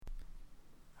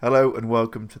Hello and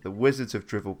welcome to the Wizards of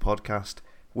Drivel podcast.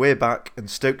 We're back and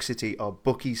Stoke City are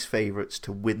bookies' favourites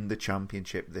to win the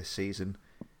championship this season.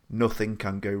 Nothing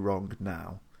can go wrong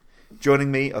now.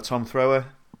 Joining me are Tom Thrower.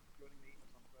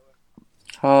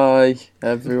 Hi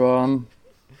everyone.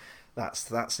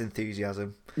 That's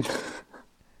enthusiasm.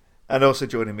 And also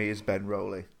joining me is Ben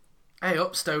Rowley. Hey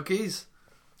up, Stokies.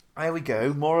 There we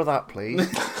go. More of that, please.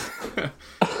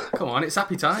 Come on, it's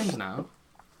happy times now.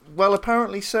 Well,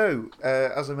 apparently so.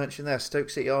 As I mentioned there, Stoke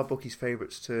City are bookies'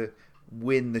 favourites to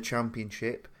win the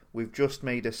championship. We've just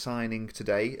made a signing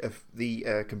today of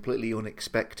the completely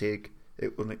unexpected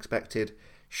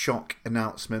shock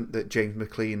announcement that James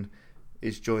McLean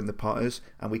is joined the Potters,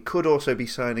 and we could also be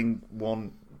signing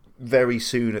one very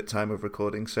soon at time of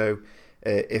recording. So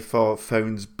if our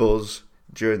phones buzz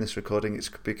during this recording, it's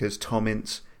because Tom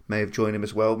Ince may have joined him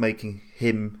as well, making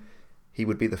he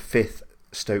would be the fifth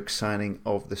Stoke signing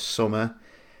of the summer.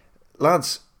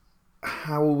 Lads,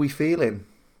 how are we feeling?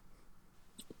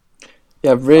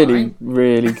 Yeah,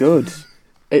 really good.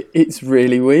 It's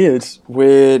really weird.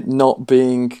 We're not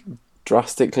being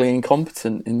drastically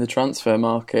incompetent in the transfer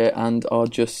market and are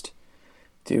just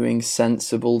doing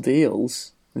sensible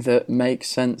deals that make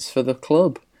sense for the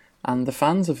club and the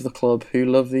fans of the club who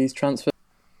love these transfers.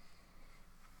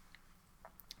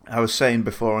 I was saying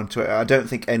before on Twitter, I don't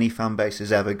think any fan base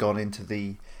has ever gone into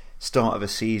the start of a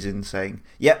season saying,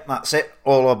 yep, that's it,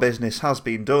 all our business has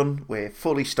been done, we're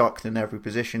fully stocked in every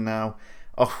position now,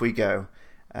 off we go.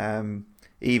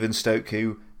 Even Stoke,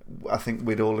 who I think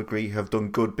we'd all agree have done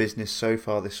good business so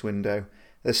far this window,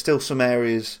 there's still some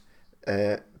areas,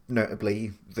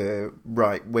 notably the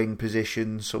right wing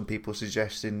position, some people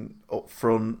suggesting up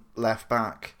front, left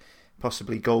back,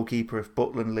 possibly goalkeeper if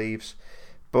Butland leaves.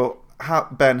 But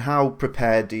Ben, how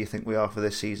prepared do you think we are for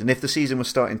this season? If the season was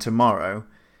starting tomorrow,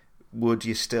 would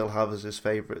you still have us as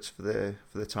favourites for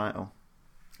the title?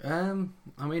 I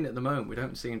mean, at the moment, we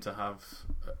don't seem to have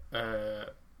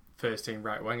first team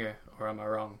right winger, or am I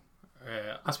wrong?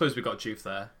 I suppose we got Juve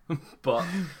there, but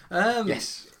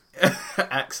yes,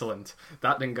 excellent.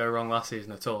 That didn't go wrong last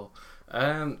season at all.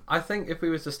 I think if we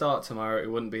were to start tomorrow,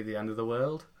 it wouldn't be the end of the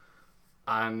world.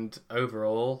 And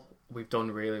overall, we've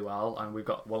done really well, and we've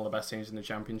got one of the best teams in the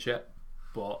championship.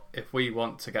 But if we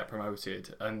want to get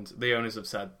promoted, and the owners have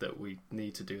said that we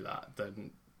need to do that,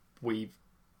 then we've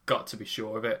got to be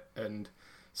sure of it and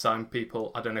sign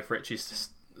people. I don't know if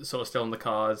Richie's sort of still on the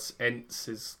cards. Ince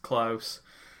is close.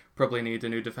 Probably need a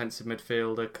new defensive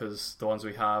midfielder because the ones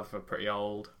we have are pretty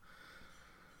old.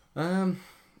 It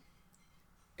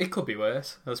could be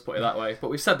worse, let's put it that way.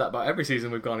 But we've said that about every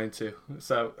season we've gone into.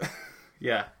 So,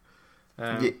 yeah.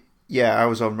 Yeah, I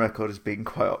was on record as being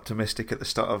quite optimistic at the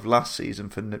start of last season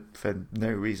for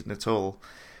no reason at all.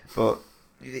 But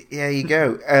there you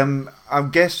go. I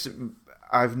guess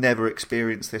I've never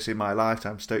experienced this in my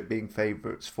lifetime, Stoke being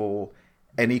favourites for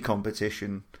any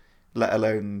competition, let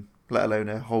alone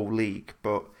a whole league.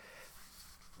 But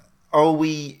are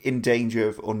we in danger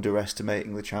of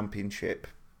underestimating the championship?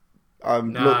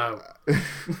 No.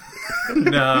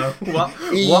 No. What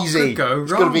Easy. What could go wrong?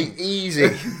 It's got to be easy.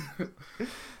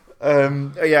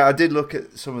 Yeah, I did look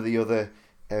at some of the other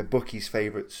bookies'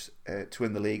 favourites to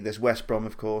win the league. There's West Brom,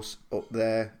 of course, up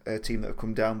there, a team that have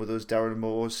come down with us. Darren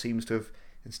Moore seems to have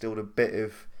instilled a bit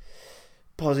of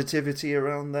positivity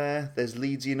around there. There's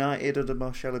Leeds United under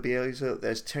Marcelo Bielsa.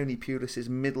 There's Tony Pulis's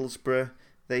Middlesbrough.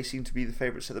 They seem to be the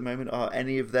favourites at the moment. Are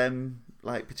any of them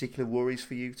like particular worries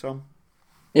for you, Tom?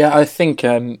 Yeah, I think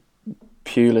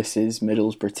Pulis's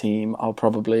Middlesbrough team are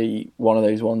probably one of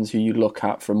those ones who you look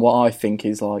at from what I think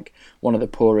is like one of the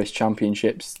poorest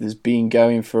championships there's been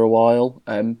going for a while.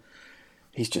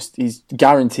 He's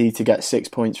guaranteed to get 6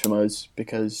 points from us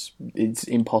because it's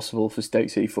impossible for Stoke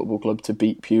City Football Club to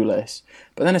beat Pulis.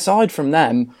 But then aside from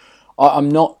them, I'm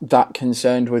not that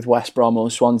concerned with West Brom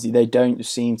or Swansea. They don't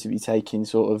seem to be taking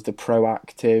sort of the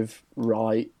proactive,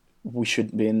 right, we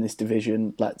shouldn't be in this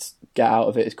division, let's get out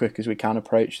of it as quick as we can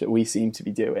approach that we seem to be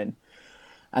doing.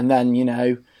 And then,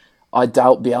 I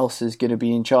doubt Bielsa's going to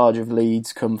be in charge of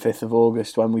Leeds come 5th of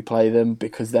August when we play them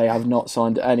because they have not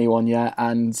signed anyone yet,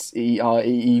 and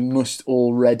he must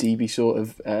already be sort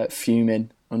of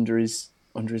fuming under his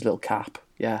little cap.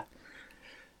 Yeah.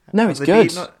 No, it's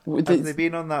good. Have they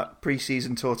been on that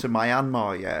pre-season tour to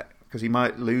Myanmar yet? Because he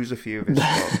might lose a few of his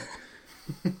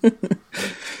squad.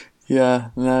 Yeah,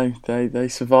 no, they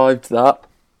survived that.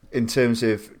 In terms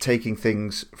of taking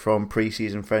things from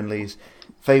pre-season friendlies,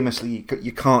 famously,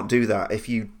 you can't do that. If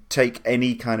you take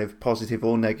any kind of positive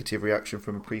or negative reaction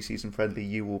from a pre-season friendly,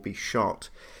 you will be shot.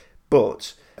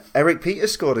 But Eric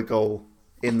Peters scored a goal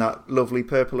in that lovely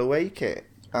purple away kit.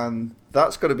 and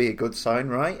that's got to be a good sign,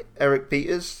 right? Eric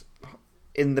Peters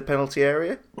in the penalty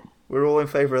area. We're all in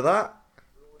favour of that.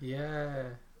 Yeah.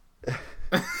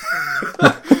 You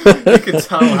can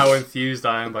tell how enthused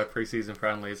I am by pre-season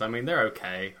friendlies. I mean, they're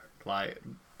okay. Like,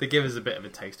 they give us a bit of a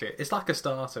taste of it. It's like a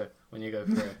starter when you go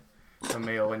for a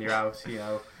meal when you're out. You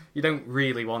know, you don't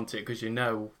really want it because you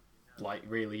know, like,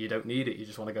 really you don't need it. You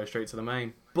just want to go straight to the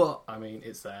main. But I mean,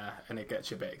 it's there and it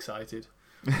gets you a bit excited.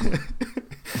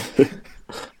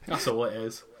 That's all it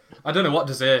is. I don't know what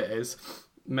dessert is.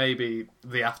 Maybe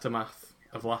the aftermath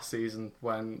of last season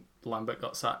when Lambert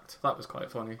got sacked. That was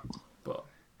quite funny. But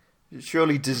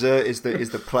surely dessert is the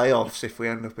playoffs if we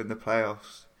end up in the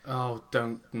playoffs. Oh,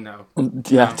 don't no.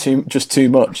 Yeah, too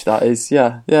much. That is.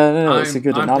 Yeah. No, it's a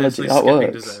good analogy. That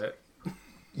works. Dessert.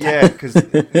 Yeah, because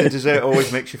the dessert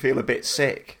always makes you feel a bit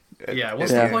sick. Yeah,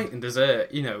 what's the point in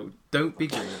dessert? You know, don't be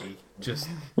greedy. Just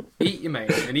eat your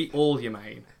main and eat all your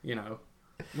main. You know,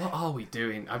 what are we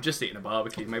doing? I've just eaten a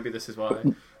barbecue. Maybe this is why.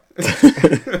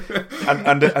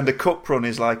 and a cup run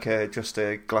is like just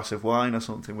a glass of wine or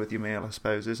something with your meal, I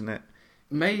suppose, isn't it?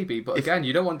 Maybe, but again,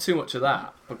 you don't want too much of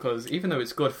that because even though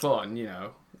it's good fun, you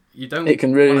know, you don't. It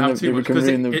can ruin want to have too much because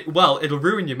it'll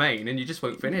ruin your main and you just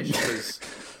won't finish because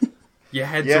your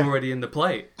head's already in the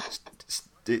plate.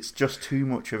 It's just too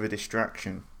much of a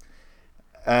distraction.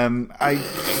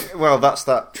 That's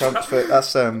that transfer.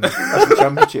 That's the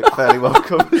championship fairly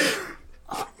welcome.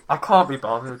 I can't be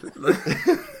bothered.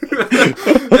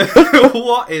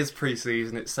 What is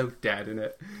pre-season? It's so dead, isn't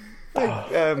it?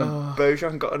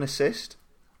 Bojan got an assist.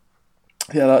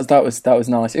 Yeah, that was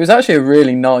nice. It was actually a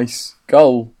really nice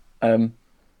goal. And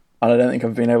I don't think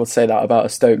I've been able to say that about a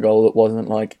Stoke goal that wasn't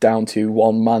like down to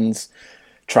one man's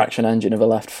traction engine of a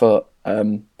left foot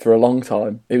for a long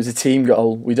time. It was a team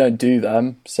goal. We don't do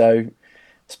them, so I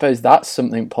suppose that's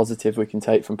something positive we can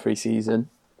take from pre-season.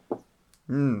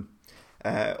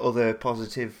 Other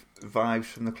positive vibes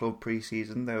from the club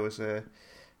pre-season. There was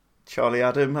Charlie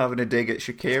Adam having a dig at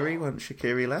Shaqiri when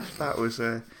Shaqiri left. That was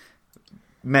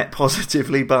met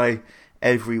positively by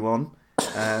everyone.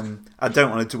 I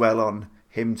don't want to dwell on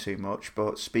him too much,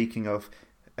 but speaking of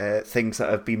things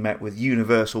that have been met with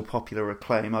universal popular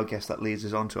acclaim, I guess that leads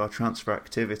us on to our transfer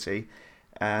activity.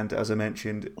 And as I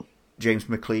mentioned, James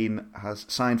McLean has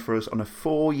signed for us on a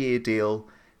 4-year deal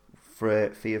for a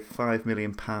fee of £5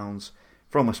 million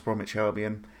from West Bromwich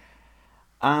Albion.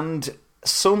 And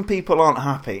some people aren't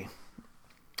happy.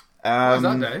 Why is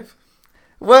that, Dave?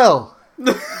 Well,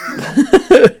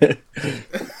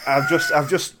 I've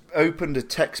just opened a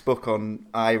textbook on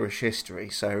Irish history,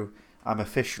 so I'm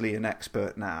officially an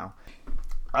expert now.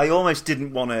 I almost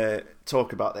didn't want to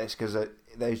talk about this because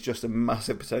there's just a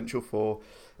massive potential for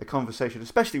a conversation,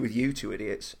 especially with you two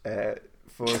idiots,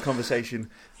 for a conversation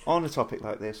on a topic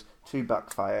like this to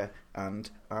backfire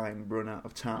and I'm run out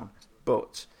of town.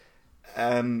 But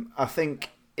I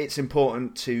think it's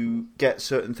important to get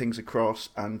certain things across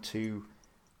and to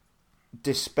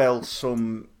dispel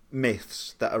some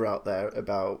myths that are out there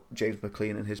about James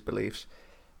McLean and his beliefs.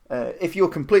 If you're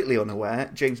completely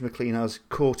unaware, James McLean has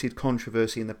courted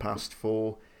controversy in the past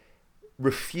for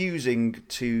refusing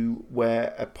to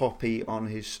wear a poppy on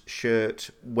his shirt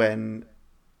when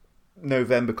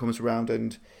November comes around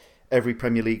and every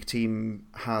Premier League team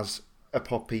has a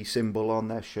poppy symbol on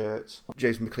their shirts.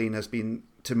 James McLean has been,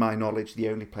 to my knowledge, the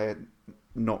only player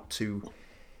not to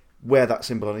wear that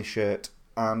symbol on his shirt,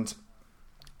 and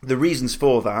the reasons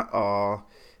for that are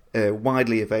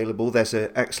widely available. There's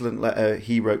an excellent letter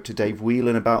he wrote to Dave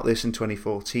Whelan about this in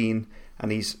 2014,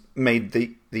 and he's made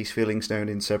these feelings known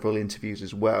in several interviews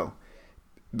as well.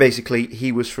 Basically,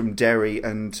 he was from Derry,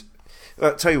 and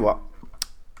I'll tell you what,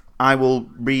 I will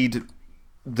read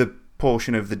the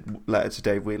portion of the letter to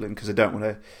Dave Whelan because I don't want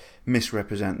to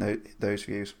misrepresent those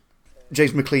views.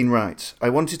 James McLean writes, I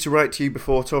wanted to write to you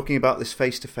before talking about this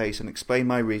face-to-face and explain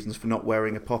my reasons for not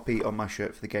wearing a poppy on my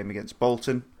shirt for the game against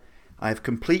Bolton. I have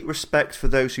complete respect for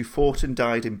those who fought and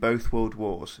died in both world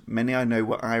wars. Many I know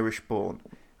were Irish-born.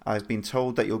 I have been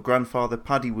told that your grandfather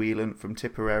Paddy Whelan from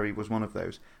Tipperary was one of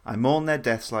those. I mourn their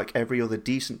deaths like every other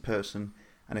decent person,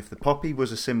 and if the poppy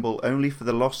was a symbol only for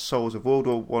the lost souls of World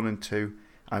War I and II,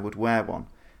 I would wear one.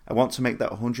 I want to make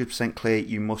that 100% clear.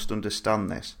 You must understand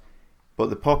this. But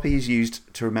the poppy is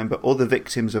used to remember other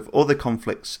victims of other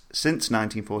conflicts since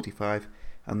 1945,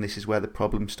 and this is where the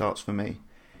problem starts for me.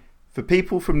 For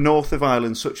people from north of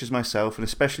Ireland such as myself, and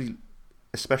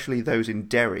especially those in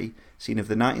Derry, scene of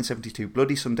the 1972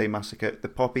 Bloody Sunday Massacre, the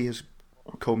poppy has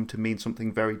come to mean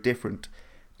something very different.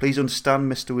 Please understand,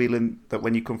 Mr. Whelan, that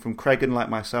when you come from Cregan like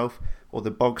myself, or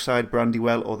the Bogside,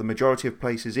 Brandywell, or the majority of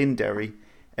places in Derry,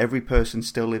 every person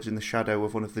still lives in the shadow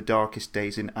of one of the darkest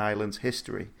days in Ireland's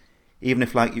history. Even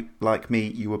if, like me,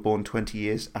 you were born 20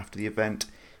 years after the event,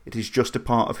 it is just a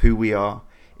part of who we are,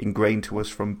 ingrained to us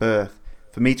from birth.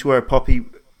 For me to wear a poppy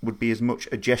would be as much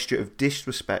a gesture of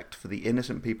disrespect for the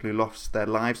innocent people who lost their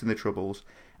lives in the Troubles,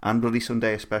 and Bloody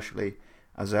Sunday especially,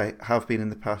 as I have been in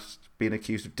the past been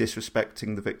accused of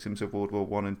disrespecting the victims of World War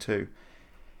I and II.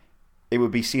 It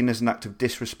would be seen as an act of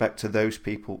disrespect to those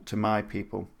people, to my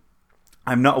people.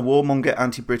 I'm not a warmonger,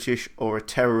 anti-British, or a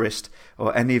terrorist,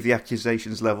 or any of the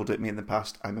accusations levelled at me in the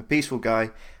past. I'm a peaceful guy.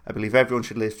 I believe everyone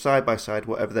should live side by side,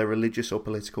 whatever their religious or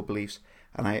political beliefs,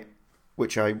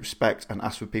 which I respect, and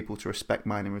ask for people to respect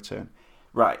mine in return.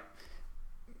 Right.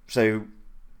 So,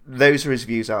 those are his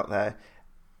views out there.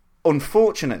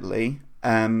 Unfortunately,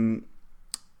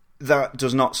 that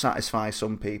does not satisfy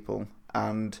some people,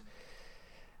 and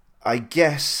I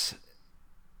guess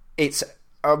it's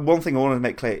one thing I want to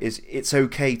make clear is it's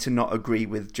okay to not agree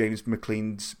with James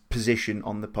McLean's position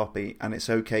on the poppy, and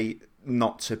it's okay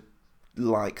not to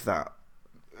like that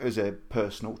as a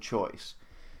personal choice.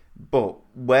 But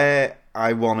where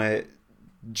I want to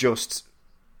just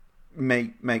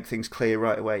make things clear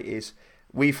right away is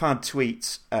we've had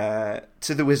tweets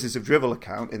to the Wizards of Drivel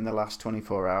account in the last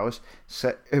 24 hours,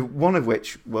 so, one of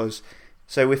which was,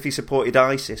 so if he supported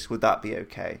ISIS, would that be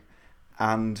okay?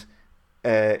 And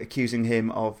accusing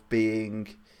him of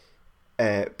being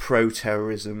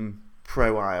pro-terrorism,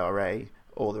 pro-IRA,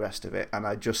 all the rest of it. And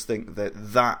I just think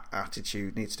that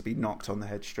attitude needs to be knocked on the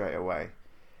head straight away.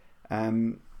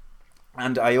 And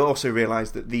I also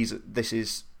realised that this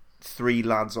is three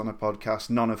lads on a podcast,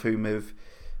 none of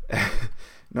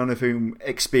whom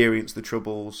experienced the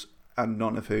Troubles, and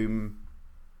none of whom,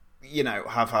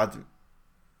 have had,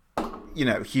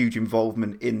 huge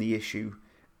involvement in the issue,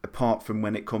 apart from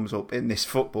when it comes up in this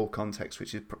football context,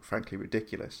 which is frankly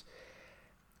ridiculous.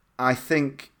 I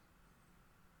think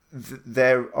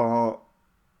there are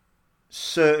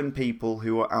certain people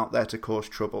who are out there to cause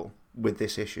trouble with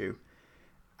this issue.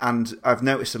 And I've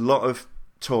noticed a lot of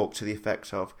talk to the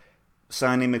effect of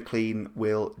signing McLean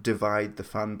will divide the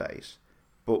fan base.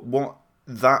 But what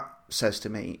that says to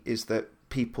me is that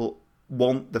people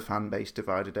want the fan base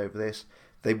divided over this.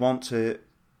 They want to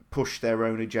push their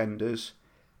own agendas,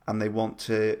 and they want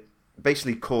to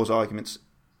basically cause arguments,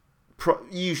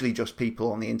 usually just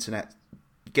people on the internet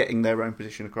getting their own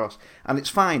position across. And it's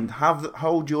fine,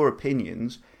 hold your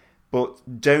opinions,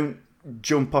 but don't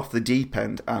jump off the deep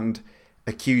end and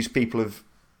accuse people of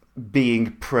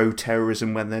being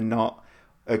pro-terrorism when they're not,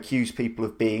 accuse people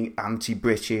of being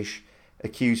anti-British,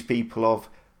 accuse people of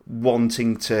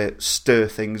wanting to stir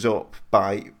things up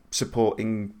by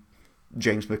supporting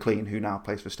James McLean, who now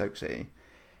plays for Stoke City.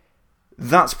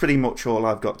 That's pretty much all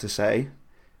I've got to say.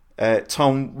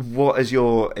 Tom, what has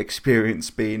your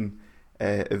experience been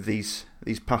of these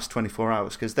past 24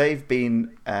 hours? Because they've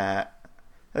been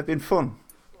fun.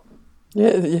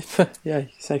 Yeah, you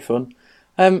say fun.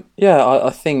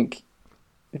 I think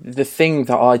the thing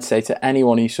that I'd say to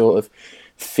anyone who sort of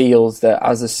feels that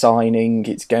as a signing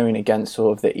it's going against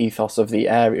sort of the ethos of the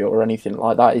area or anything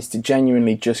like that is to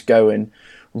genuinely just go and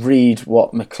read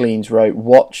what McLean's wrote,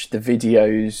 watch the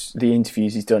videos, the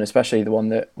interviews he's done, especially the one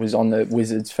that was on the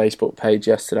Wizards Facebook page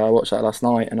yesterday. I watched that last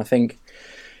night, and I think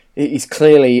he's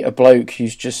clearly a bloke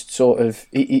who's just sort of,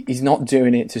 he's not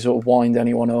doing it to sort of wind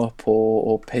anyone up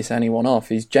or piss anyone off.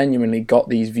 He's genuinely got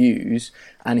these views,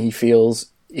 and he feels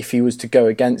if he was to go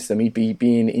against them, he'd be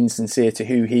being insincere to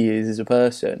who he is as a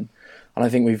person. And I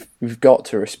think we've got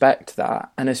to respect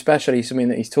that. And especially something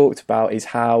that he's talked about is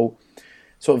how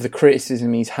sort of the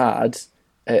criticism he's had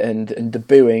and the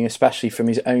booing, especially from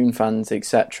his own fans,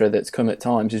 etc., that's come at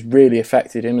times, has really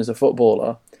affected him as a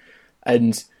footballer.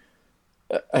 And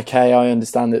okay, I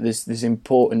understand that there's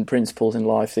important principles in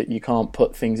life that you can't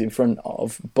put things in front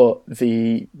of, but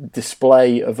the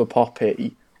display of a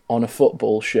poppy on a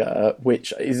football shirt,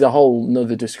 which is a whole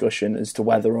nother discussion as to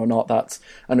whether or not that's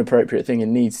an appropriate thing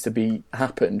and needs to be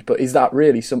happened, but is that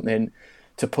really something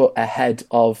to put ahead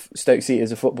of Stoke City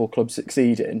as a football club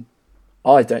succeeding?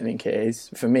 I don't think it is.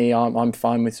 For me, I'm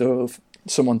fine with sort of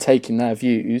someone taking their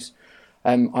views,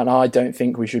 and I don't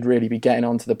think we should really be getting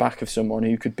onto the back of someone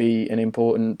who could be an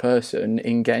important person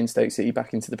in getting Stoke City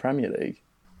back into the Premier League.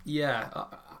 Yeah,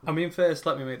 I mean, first,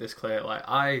 let me make this clear. Like,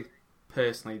 I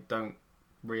personally don't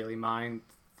really mind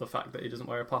the fact that he doesn't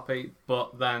wear a poppy,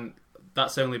 but then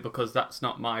that's only because that's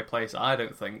not my place, I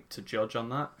don't think, to judge on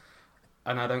that.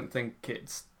 And I don't think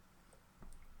it's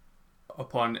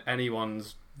upon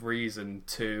anyone's reason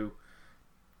to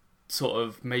sort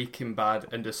of make him bad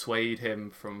and dissuade him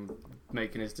from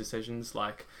making his decisions.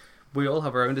 Like, we all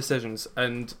have our own decisions,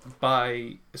 and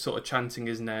by sort of chanting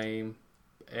his name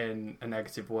in a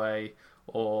negative way,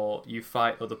 or you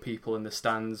fight other people in the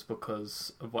stands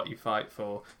because of what you fight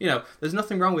for. There's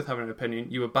nothing wrong with having an opinion.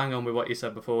 You were bang on with what you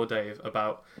said before, Dave,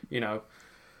 about,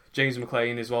 James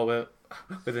McClean is well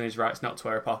within his rights not to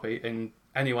wear a poppy, and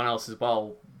anyone else as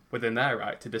well within their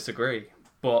right to disagree.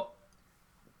 But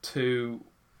to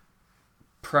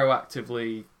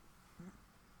proactively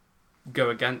go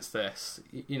against this,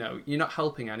 you're not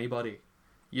helping anybody.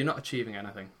 You're not achieving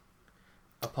anything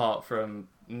apart from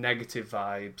negative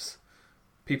vibes,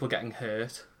 people getting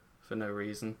hurt for no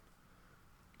reason.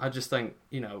 I just think,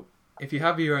 if you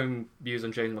have your own views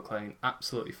on James McClean,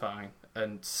 absolutely fine,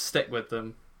 and stick with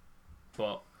them,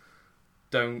 but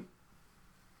don't,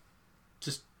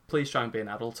 just please try and be an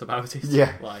adult about it.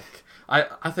 Yeah.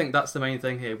 I think that's the main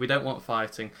thing here. We don't want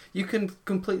fighting. You can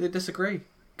completely disagree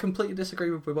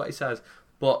with what he says,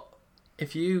 but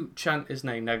if you chant his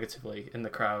name negatively in the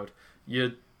crowd,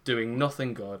 you're doing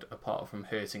nothing good apart from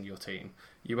hurting your team.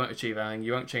 You won't achieve anything.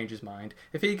 You won't change his mind.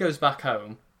 If he goes back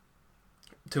home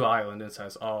to Ireland and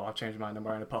says, "Oh, I've changed my mind, I'm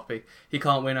wearing a poppy," he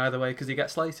can't win either way because he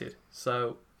gets slated.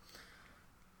 So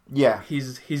yeah,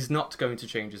 he's not going to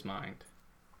change his mind.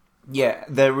 Yeah,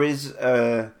 there is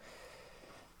the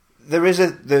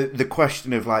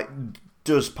question of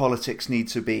does politics need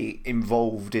to be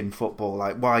involved in football?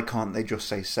 Why can't they just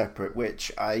say separate?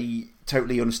 Which I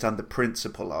totally understand the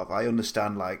principle of. I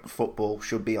understand football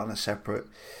should be on a separate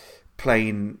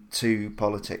plane to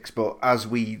politics, but as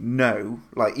we know,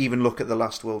 even look at the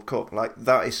last World Cup,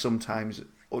 that is sometimes,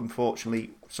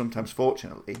 unfortunately, sometimes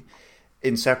fortunately,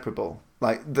 inseparable.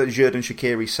 The Xherdan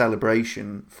Shaqiri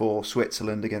celebration for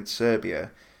Switzerland against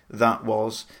Serbia, that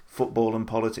was football and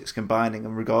politics combining,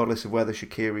 and regardless of whether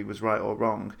Shaqiri was right or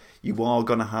wrong, you are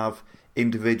going to have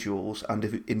individuals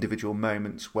and individual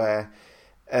moments where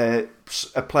a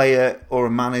player or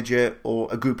a manager or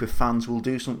a group of fans will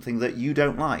do something that you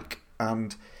don't like,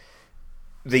 and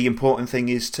the important thing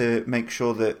is to make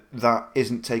sure that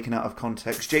isn't taken out of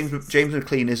context. James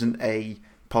McClean isn't a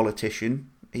politician.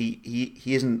 He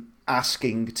isn't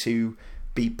asking to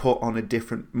be put on a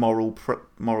different moral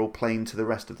plane to the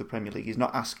rest of the Premier League. He's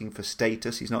not asking for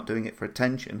status. He's not doing it for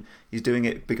attention. He's doing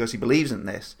it because he believes in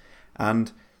this.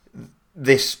 And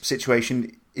this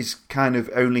situation is kind of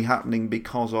only happening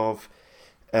because of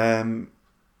the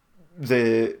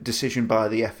decision by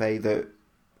the FA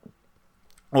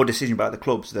or decision by the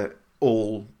clubs that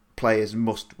all players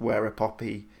must wear a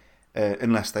poppy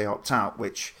unless they opt out,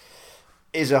 which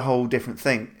is a whole different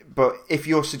thing. But if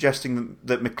you're suggesting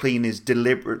that McClean is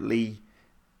deliberately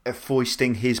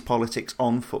foisting his politics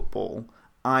on football,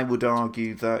 I would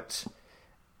argue that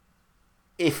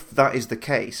if that is the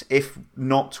case, if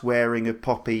not wearing a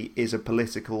poppy is a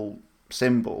political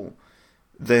symbol,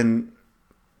 then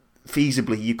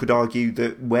feasibly you could argue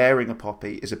that wearing a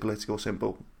poppy is a political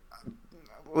symbol,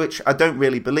 which I don't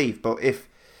really believe. But if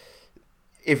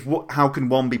how can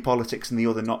one be politics and the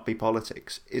other not be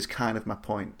politics is kind of my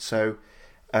point. So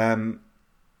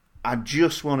I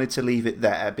just wanted to leave it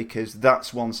there because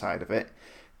that's one side of it.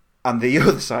 And the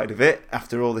other side of it,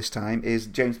 after all this time, is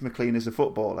James McClean as a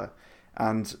footballer.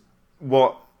 And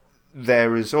what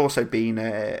there has also been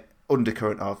an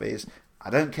undercurrent of is, I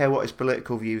don't care what his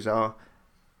political views are,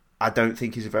 I don't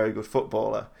think he's a very good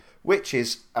footballer. Which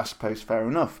is, I suppose, fair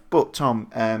enough. But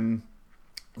Tom,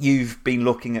 you've been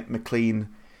looking at McClean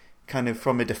kind of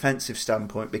from a defensive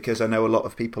standpoint, because I know a lot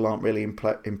of people aren't really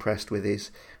impressed with his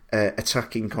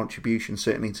attacking contribution,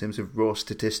 certainly in terms of raw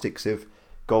statistics of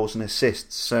goals and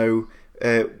assists. So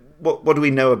what do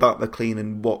we know about McClean,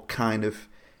 and what kind of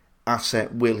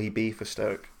asset will he be for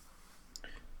Stoke?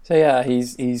 So yeah,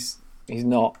 he's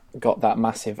not got that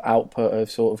massive output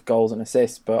of sort of goals and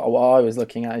assists, but what I was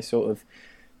looking at is sort of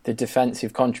the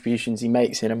defensive contributions he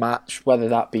makes in a match, whether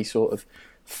that be sort of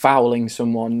fouling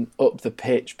someone up the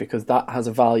pitch because that has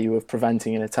a value of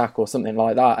preventing an attack or something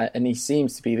like that. And he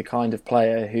seems to be the kind of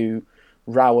player who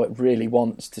Rowett really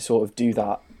wants to sort of do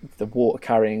that, the water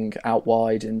carrying out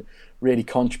wide, and really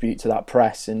contribute to that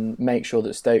press and make sure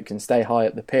that Stoke can stay high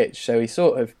up the pitch. So he's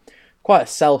sort of quite a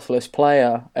selfless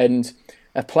player, and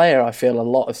a player I feel a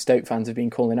lot of Stoke fans have been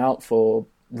calling out for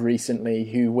recently,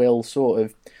 who will sort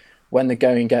of, when the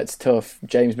going gets tough,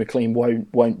 James McClean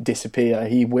won't disappear.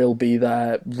 He will be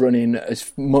there running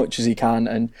as much as he can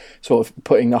and sort of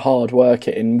putting the hard work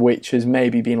in, which has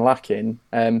maybe been lacking,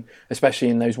 especially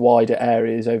in those wider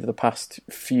areas over the past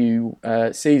few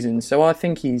seasons. So I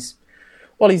think he's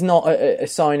not a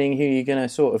signing who you're going to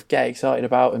sort of get excited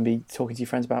about and be talking to your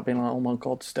friends about, being like, oh my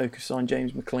God, Stoke have signed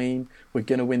James McClean, we're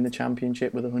going to win the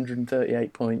championship with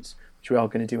 138 points, which we are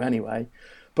going to do anyway.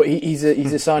 But he's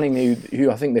a signing who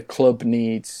I think the club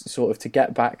needs sort of to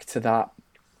get back to that,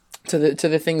 to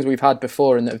the things we've had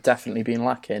before and that have definitely been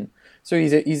lacking. So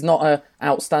he's not an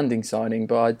outstanding signing,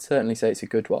 but I'd certainly say it's a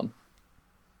good one.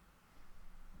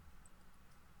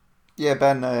 Yeah,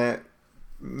 Ben,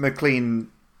 McLean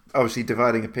obviously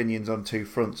dividing opinions on two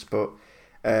fronts, but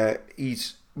do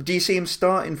you see him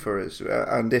starting for us?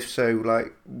 And if so,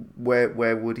 like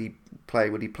where would he play?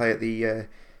 Would he play at the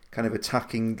kind of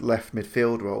attacking left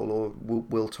midfield role, or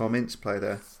will Tom Ince play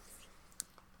there?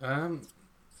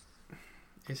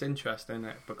 It's interesting, isn't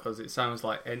it? Because it sounds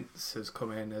like Ince has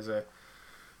come in as a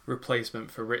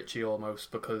replacement for Richie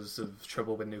almost because of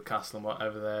trouble with Newcastle and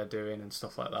whatever they're doing and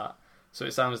stuff like that. So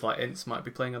it sounds like Ince might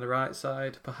be playing on the right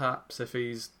side, perhaps, if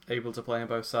he's able to play on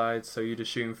both sides. So you'd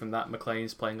assume from that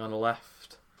McLean's playing on the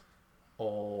left,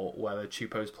 or whether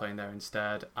Chupo's playing there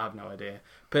instead. I have no idea.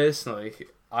 Personally,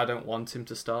 I don't want him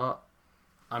to start.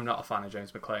 I'm not a fan of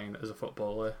James McLean as a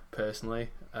footballer, personally.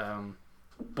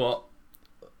 But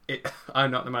I'm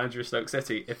not the manager of Stoke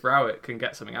City. If Rowett can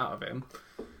get something out of him,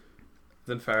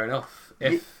 then fair enough.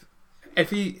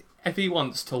 If he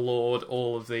wants to lord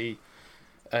all of the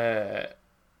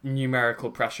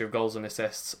numerical pressure of goals and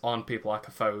assists on people like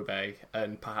a Phobe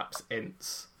and perhaps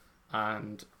Ince,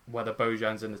 and whether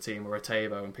Bojan's in the team or a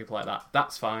Tabo and people like that,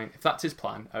 that's fine. If that's his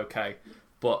plan, okay.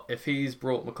 But if he's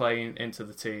brought McLean into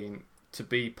the team to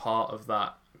be part of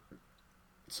that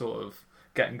sort of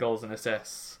getting goals and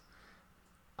assists,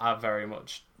 I very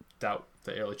much doubt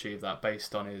that he'll achieve that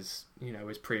based on his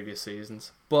previous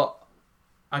seasons. But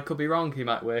I could be wrong. He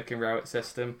might work in Rowett's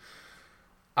system.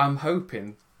 I'm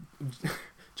hoping,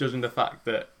 judging the fact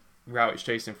that Rowett's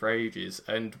chasing for ages,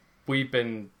 and we've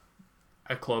been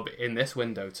a club in this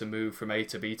window to move from A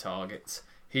to B targets.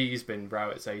 He's been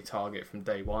Rowett's A target from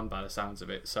day one by the sounds of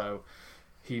it, so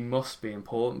he must be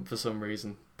important for some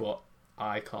reason, but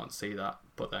I can't see that.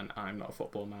 But then I'm not a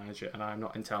football manager, and I'm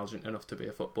not intelligent enough to be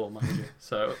a football manager.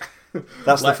 So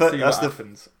let's see what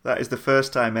happens. That is the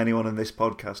first time anyone on this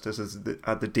podcast has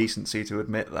had the decency to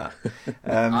admit that.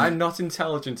 I'm not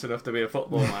intelligent enough to be a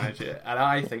football manager, and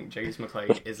I think James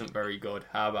McLean isn't very good.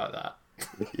 How about that?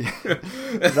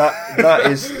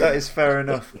 that is fair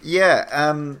enough.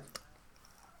 Yeah,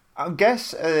 I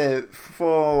guess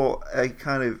for a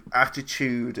kind of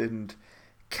attitude and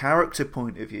character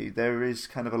point of view, there is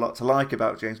kind of a lot to like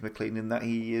about James McLean in that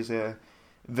he is a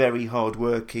very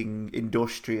hard-working,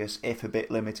 industrious, if a bit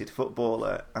limited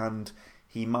footballer, and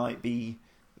he might be,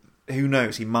 who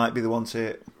knows, he might be the one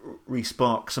to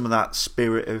re-spark some of that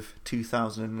spirit of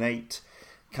 2008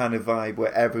 kind of vibe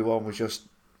where everyone was just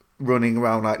running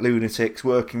around like lunatics,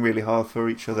 working really hard for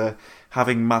each other,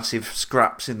 having massive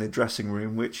scraps in the dressing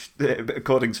room, which,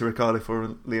 according to Ricardo for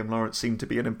Liam Lawrence, seemed to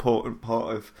be an important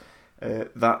part of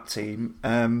that team.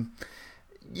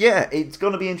 Yeah, it's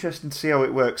going to be interesting to see how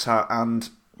it works out, and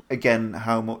again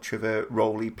how much of a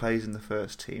role he plays in the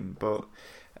first team. But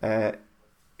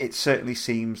it certainly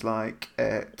seems like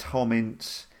Tom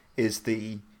Ince is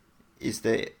the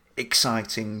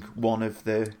exciting one of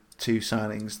the two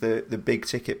signings, the big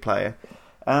ticket player.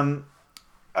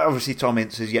 Obviously, Tom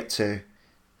Ince has yet to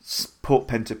put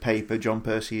pen to paper. John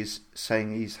Percy is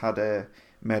saying he's had a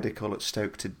medical at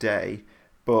Stoke today,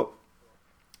 but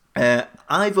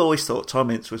I've always thought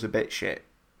Tom Ince was a bit shit.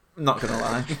 Not going to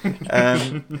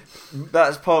lie.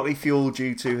 That's partly fueled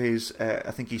due to his,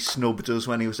 I think he snubbed us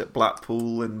when he was at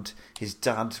Blackpool, and his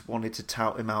dad wanted to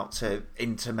tout him out to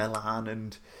Inter Milan,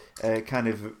 and kind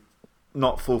of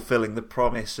not fulfilling the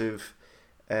promise of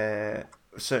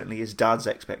certainly his dad's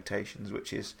expectations,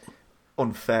 which is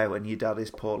unfair when your dad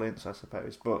is Paul Ince, I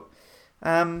suppose. But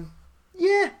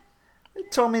yeah,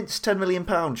 Tom Ince, £10 million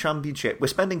Championship. We're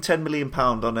spending £10 million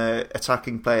on an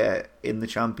attacking player in the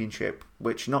Championship,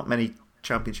 which not many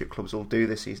Championship clubs will do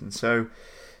this season. So,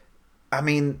 I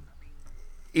mean,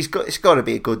 it's got to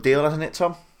be a good deal, hasn't it,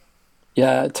 Tom?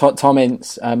 Yeah, Tom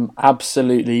Ince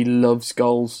absolutely loves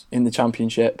goals in the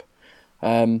Championship.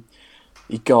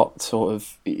 He got sort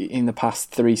of, in the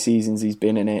past 3 seasons he's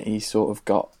been in it, he's sort of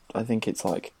got, I think it's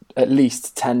like at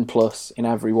least 10 plus in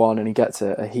every one, and he gets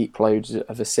a heap load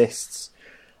of assists.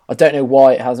 I don't know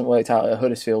why it hasn't worked out at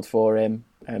Huddersfield for him.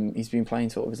 He's been playing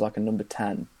sort of as like a number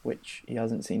 10, which he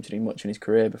hasn't seemed to do much in his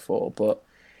career before, but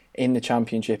in the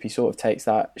Championship he sort of takes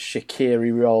that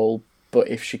Shaqiri role, but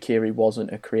if Shaqiri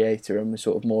wasn't a creator and was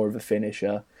sort of more of a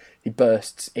finisher, he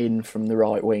bursts in from the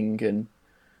right wing and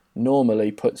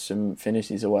normally puts some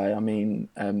finishes away. I mean,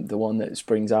 the one that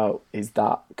springs out is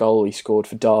that goal he scored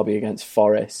for Derby against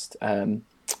Forest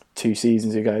 2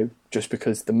 seasons ago, just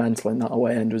because the mental in that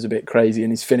away end was a bit crazy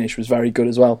and his finish was very good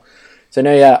as well. So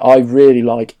no, yeah, I really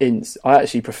like Ince. I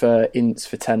actually prefer Ince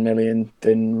for 10 million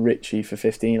than Ritchie for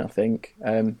 15. I think,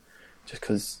 just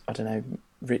because I don't know,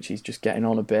 Ritchie's just getting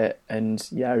on a bit, and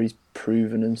yeah, he's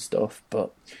proven and stuff.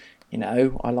 But you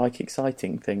know, I like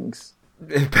exciting things.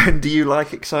 Ben, do you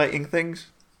like exciting things?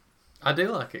 I do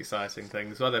like exciting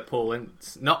things. Whether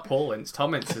not Paul Ince,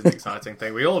 Tom Ince is an exciting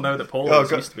thing. We all know that Paul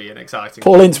Ince used to be an exciting.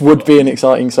 Paul Ince would be an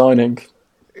exciting signing.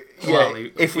 Yeah,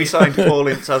 if we signed Paul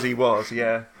Ince as he was,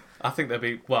 yeah. I think there'd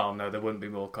be... Well, no, there wouldn't be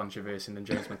more controversy than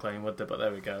James McClean, would there? But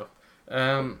there we go.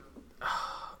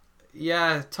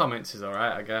 Yeah, Tom Ince is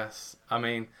alright, I guess. I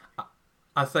mean,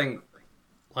 I think,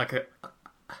 like I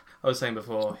was saying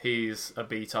before, he's a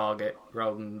B target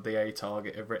rather than the A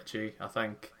target of Ritchie, I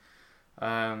think.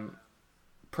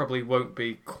 Probably won't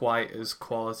be quite as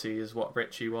quality as what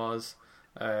Ritchie was.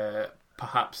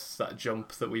 Perhaps that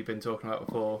jump that we've been talking about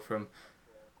before from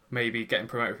maybe getting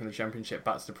promoted from the Championship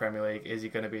back to the Premier League, is he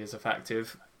going to be as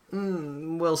effective?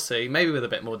 We'll see. Maybe with a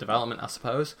bit more development, I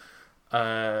suppose.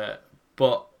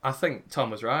 But I think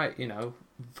Tom was right. You know,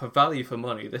 for value for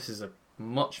money, this is a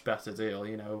much better deal.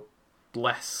 You know,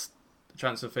 less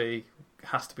transfer fee,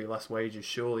 has to be less wages,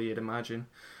 surely you'd imagine.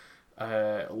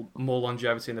 More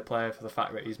longevity in the player for the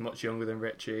fact that he's much younger than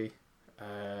Ritchie.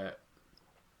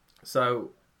 So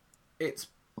it's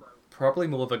probably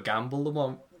more of a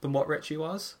gamble than what Ritchie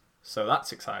was. So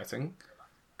that's exciting,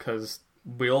 because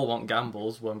we all want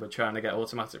gambles when we're trying to get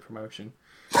automatic promotion.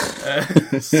 I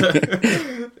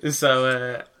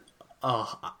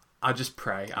just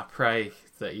pray. I pray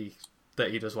that he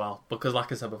does well, because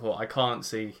like I said before, I can't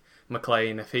see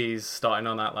McClean, if he's starting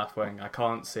on that left wing, I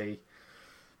can't see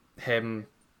him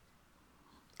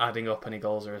adding up any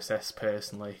goals or assists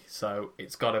personally. So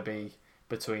it's got to be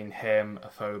between him,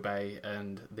 Afobe,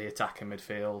 and the attacking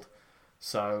midfield.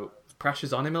 So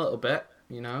pressure's on him a little bit,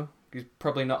 you know. He's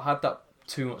probably not had that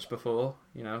too much before,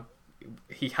 you know.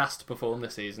 He has to perform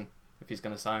this season if he's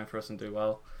going to sign for us and do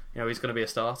well. You know, he's going to be a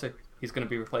starter. He's going to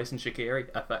be replacing Shaqiri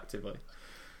effectively.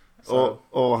 So,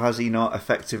 or has he not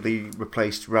effectively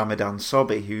replaced Ramadan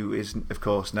Sobhi, who is, of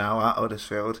course, now at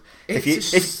Huddersfield?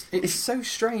 It's so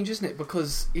strange, isn't it?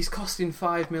 Because he's costing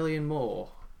 5 million more,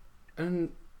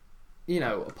 and you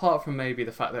know, apart from maybe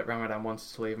the fact that Ramadan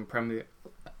wanted to leave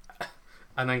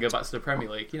and then go back to the Premier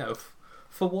League, you know,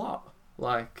 for what?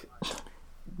 Like,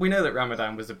 we know that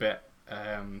Ramadan was a bit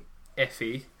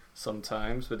iffy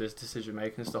sometimes with his decision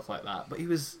making and stuff like that, but he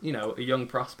was, you know, a young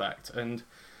prospect, and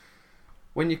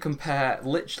when you compare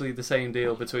literally the same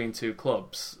deal between two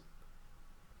clubs,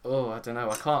 I don't know,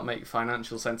 I can't make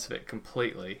financial sense of it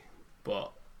completely,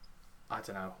 but I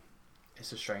don't know,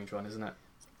 it's a strange one, isn't it?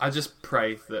 I just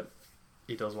pray that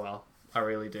he does well. I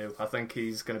really do. I think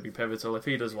he's going to be pivotal. If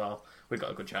he does well, we've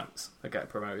got a good chance of getting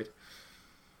promoted.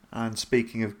 And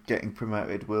speaking of getting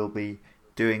promoted, we'll be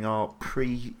doing our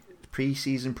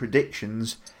pre-season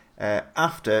predictions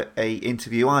after a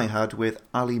interview I had with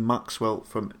Ali Maxwell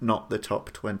from Not the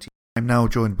Top 20. I'm now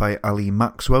joined by Ali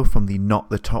Maxwell from the Not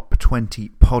the Top 20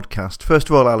 podcast. First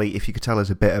of all, Ali, if you could tell us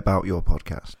a bit about your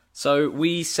podcast. So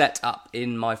we set up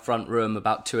in my front room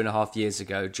about 2.5 years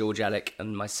ago, George Ellick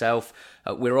and myself.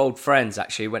 We're old friends,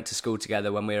 actually. Went to school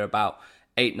together when we were about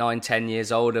 8, 9, 10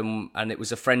 years old, and it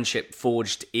was a friendship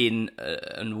forged in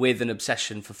and with an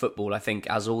obsession for football, I think,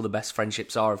 as all the best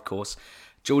friendships are, of course.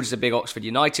 George is a big Oxford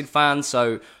United fan,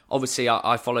 so obviously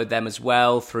I followed them as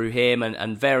well through him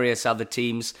and various other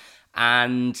teams.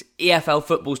 And EFL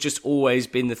football's just always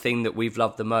been the thing that we've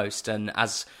loved the most. And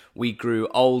as we grew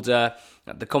older,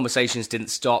 the conversations didn't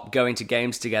stop. Going to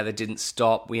games together didn't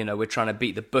stop. We're trying to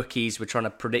beat the bookies. We're trying to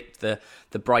predict the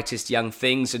brightest young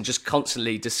things and just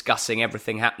constantly discussing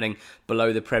everything happening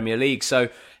below the Premier League. So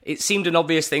it seemed an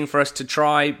obvious thing for us to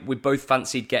try. We both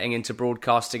fancied getting into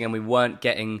broadcasting, and we weren't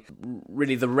getting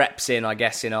really the reps in, I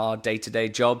guess, in our day-to-day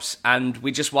jobs. And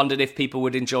we just wondered if people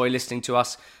would enjoy listening to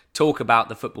us talk about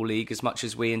the Football League as much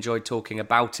as we enjoyed talking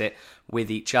about it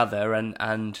with each other,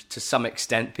 and to some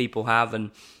extent people have, and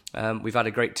we've had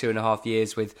a great 2.5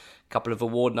 years with a couple of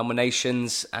award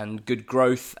nominations and good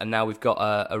growth, and now we've got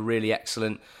a really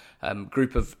excellent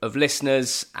group of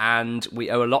listeners, and we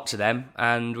owe a lot to them,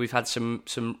 and we've had some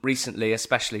recently,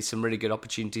 especially some really good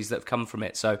opportunities that have come from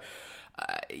it. So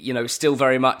still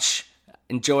very much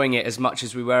enjoying it as much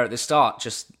as we were at the start,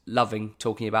 just loving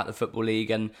talking about the Football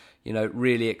League, and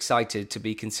really excited to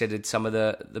be considered some of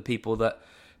the people that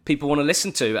people want to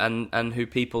listen to, and who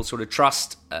people sort of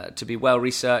trust to be well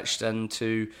researched and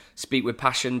to speak with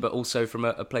passion, but also from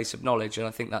a place of knowledge. And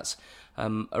I think that's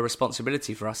a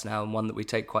responsibility for us now, and one that we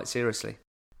take quite seriously.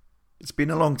 It's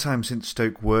been a long time since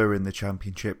Stoke were in the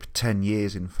Championship, 10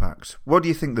 years in fact. What do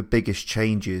you think the biggest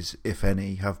changes, if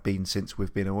any, have been since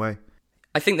we've been away?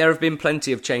 I think there have been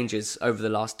plenty of changes over the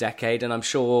last decade, and I'm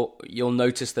sure you'll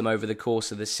notice them over the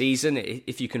course of the season,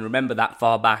 if you can remember that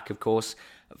far back, of course.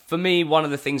 For me, one of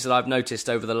the things that I've noticed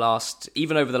over the last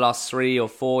 3 or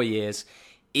 4 years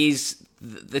is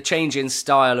the change in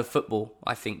style of football,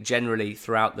 I think, generally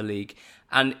throughout the league.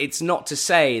 And it's not to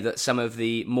say that some of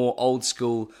the more old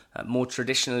school, more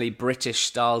traditionally British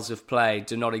styles of play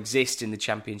do not exist in the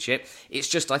Championship. It's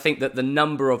just, I think, that the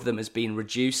number of them has been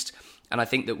reduced. And I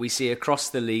think that we see across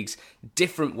the leagues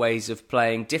different ways of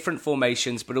playing, different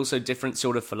formations, but also different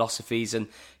sort of philosophies. And,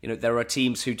 there are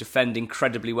teams who defend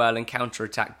incredibly well and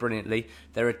counter-attack brilliantly.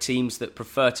 There are teams that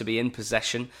prefer to be in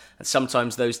possession. And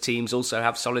sometimes those teams also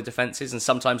have solid defences. And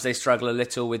sometimes they struggle a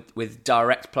little with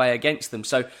direct play against them.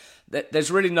 So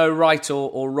there's really no right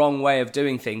or wrong way of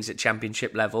doing things at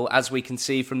Championship level, as we can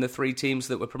see from the 3 teams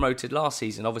that were promoted last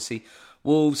season. Obviously,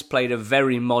 Wolves played a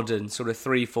very modern sort of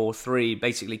 3-4-3,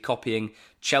 basically copying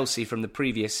Chelsea from the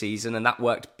previous season, and that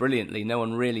worked brilliantly. No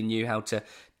one really knew how to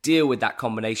deal with that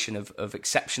combination of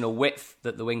exceptional width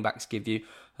that the wing-backs give you,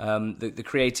 the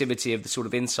creativity of the sort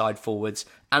of inside forwards,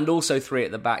 and also 3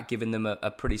 at the back, giving them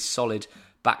a pretty solid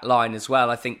back line as well.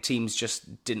 I think teams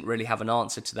just didn't really have an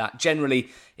answer to that. Generally,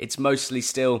 it's mostly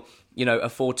still, a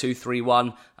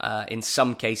 4-2-3-1, in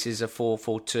some cases a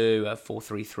 4-4-2, a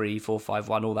 4-3-3,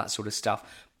 4-5-1, all that sort of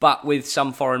stuff. But with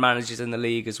some foreign managers in the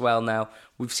league as well now,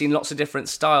 we've seen lots of different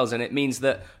styles, and it means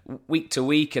that week to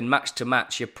week and match to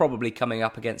match, you're probably coming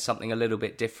up against something a little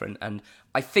bit different. And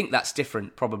I think that's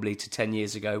different probably to 10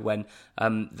 years ago when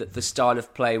the style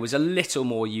of play was a little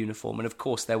more uniform. And of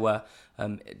course there were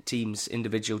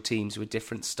individual teams with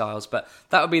different styles. But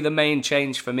that would be the main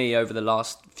change for me over the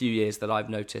last few years that I've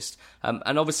noticed.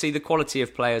 And obviously the quality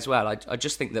of play as well. I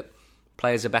just think that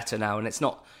players are better now, and it's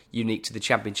not unique to the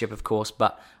Championship, of course,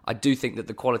 but I do think that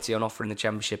the quality on offer in the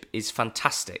Championship is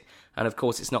fantastic. And of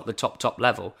course, it's not the top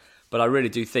level, but I really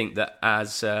do think that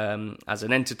as an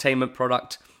entertainment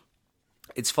product,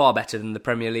 it's far better than the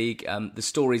Premier League. The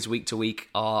stories week to week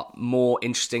are more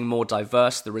interesting, more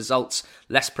diverse. The results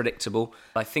less predictable.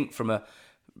 I think from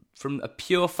a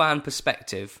pure fan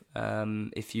perspective,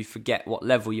 if you forget what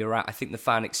level you're at, I think the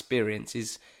fan experience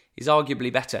is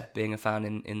arguably better being a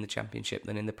fan in the Championship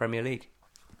than in the Premier League.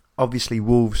 Obviously,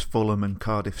 Wolves, Fulham and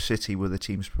Cardiff City were the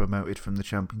teams promoted from the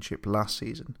Championship last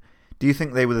season. Do you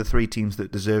think they were the 3 teams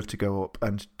that deserved to go up,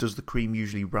 and does the cream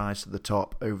usually rise to the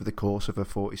top over the course of a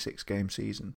 46-game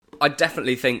season? I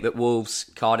definitely think that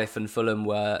Wolves, Cardiff and Fulham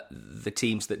were the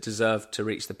teams that deserved to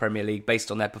reach the Premier League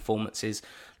based on their performances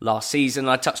last season.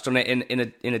 I touched on it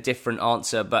in a different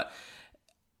answer, but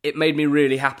it made me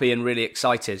really happy and really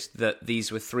excited that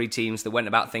these were 3 teams that went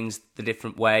about things the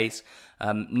different ways.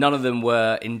 None of them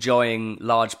were enjoying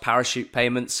large parachute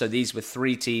payments, so these were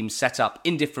 3 teams set up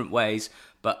in different ways,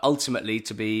 but ultimately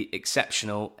to be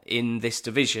exceptional in this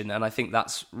division. And I think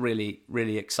that's really,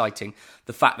 really exciting.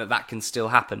 The fact that can still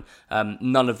happen.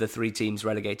 None of the 3 teams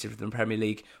relegated from the Premier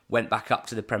League went back up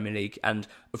to the Premier League. And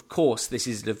of course, this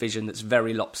is a division that's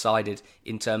very lopsided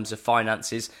in terms of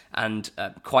finances and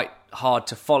quite hard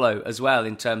to follow as well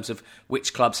in terms of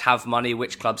which clubs have money,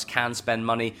 which clubs can spend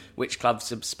money, which clubs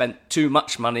have spent too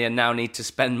much money and now need to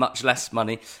spend much less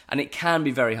money. And it can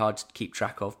be very hard to keep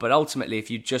track of. But ultimately, if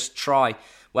you just try,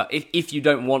 well, if you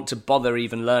don't want to bother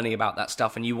even learning about that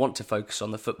stuff and you want to focus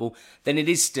on the football, then it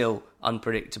is still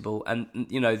unpredictable. And,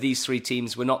 these 3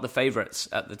 teams were not the favourites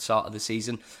at the start of the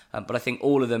season, but I think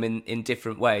all of them in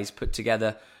different ways put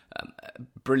together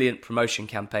brilliant promotion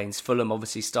campaigns. Fulham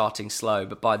obviously starting slow,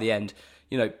 but by the end,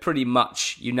 pretty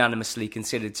much unanimously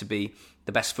considered to be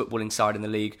the best footballing side in the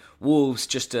league. Wolves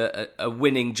just a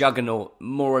winning juggernaut,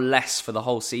 more or less, for the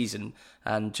whole season,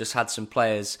 and just had some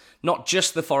players, not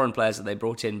just the foreign players that they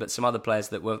brought in, but some other players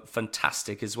that were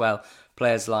fantastic as well.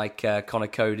 Players like Connor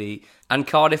Cody. And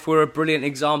Cardiff were a brilliant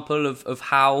example of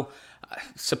how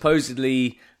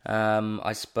supposedly,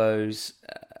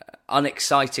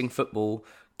 unexciting football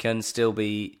can still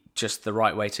be just the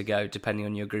right way to go, depending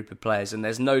on your group of players. And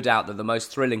there's no doubt that the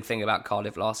most thrilling thing about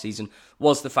Cardiff last season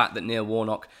was the fact that Neil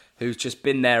Warnock, who's just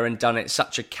been there and done it,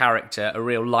 such a character, a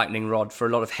real lightning rod for a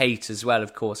lot of hate as well,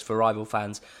 of course, for rival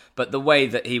fans. But the way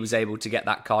that he was able to get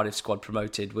that Cardiff squad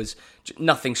promoted was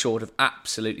nothing short of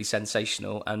absolutely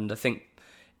sensational. And I think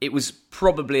it was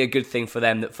probably a good thing for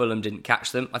them that Fulham didn't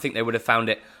catch them. I think they would have found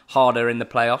it harder in the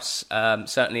playoffs,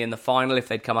 certainly in the final if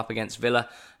they'd come up against Villa.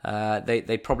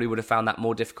 They probably would have found that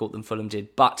more difficult than Fulham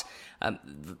did. But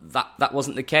that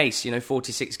wasn't the case.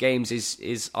 46 games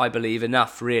is I believe,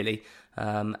 enough, really.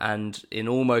 And in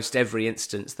almost every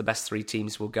instance, the best three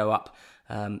teams will go up.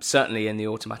 Certainly in the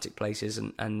automatic places,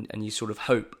 and you sort of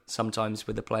hope sometimes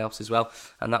with the playoffs as well,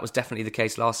 and that was definitely the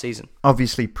case last season.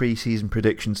 Obviously, pre-season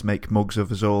predictions make mugs of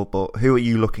us all, but who are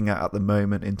you looking at the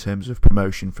moment in terms of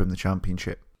promotion from the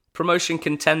Championship? Promotion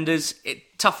contenders,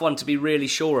 tough one to be really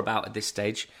sure about at this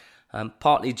stage,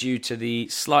 partly due to the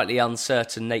slightly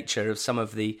uncertain nature of some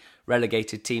of the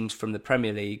relegated teams from the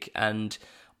Premier League, and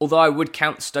although I would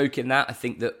count Stoke in that, I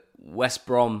think that West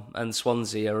Brom and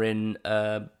Swansea are in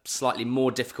a slightly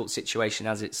more difficult situation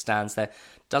as it stands. There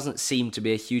doesn't seem to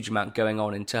be a huge amount going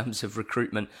on in terms of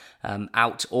recruitment,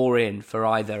 out or in, for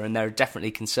either. And there are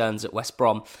definitely concerns at West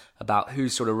Brom about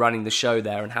who's sort of running the show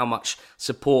there and how much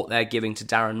support they're giving to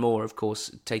Darren Moore, of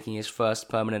course, taking his first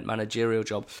permanent managerial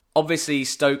job. Obviously,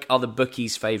 Stoke are the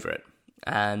bookies' favourite,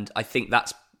 and I think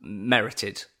that's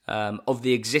merited. Of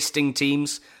the existing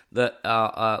teams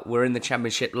that were in the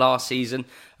Championship last season,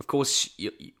 of course,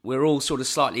 we're all sort of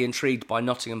slightly intrigued by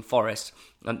Nottingham Forest.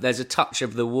 There's a touch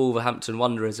of the Wolverhampton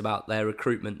Wanderers about their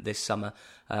recruitment this summer.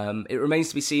 It remains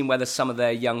to be seen whether some of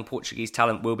their young Portuguese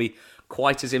talent will be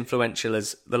quite as influential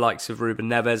as the likes of Ruben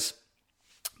Neves,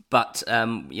 but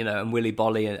and Willy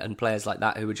Bolly and players like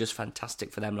that who were just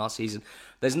fantastic for them last season.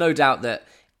 There's no doubt that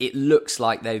it looks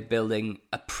like they're building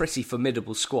a pretty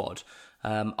formidable squad.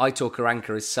 Aitor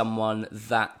Karanka is someone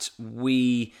that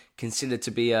we consider to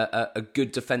be a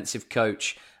good defensive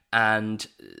coach and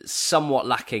somewhat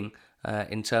lacking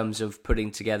in terms of putting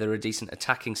together a decent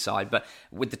attacking side. But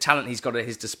with the talent he's got at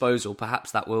his disposal, perhaps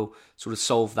that will sort of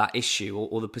solve that issue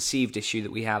or the perceived issue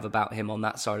that we have about him on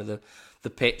that side of the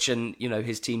pitch. And,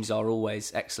 his teams are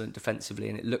always excellent defensively,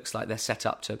 and it looks like they're set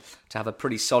up to have a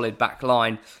pretty solid back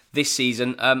line this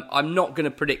season. I'm not going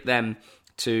to predict them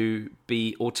to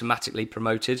be automatically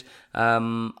promoted.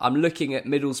 I'm looking at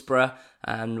Middlesbrough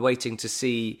and waiting to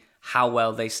see how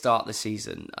well they start the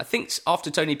season. I think after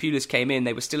Tony Pulis came in,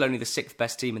 they were still only the 6th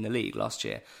best team in the league last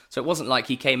year. So it wasn't like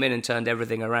he came in and turned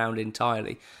everything around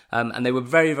entirely. And they were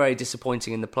very, very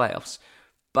disappointing in the playoffs.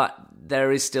 But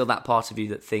there is still that part of you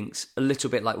that thinks, a little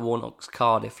bit like Warnock's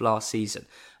Cardiff last season,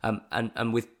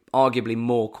 and with arguably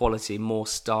more quality, more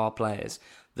star players,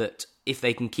 that if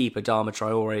they can keep Adama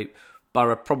Traore,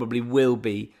 Borough probably will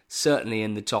be certainly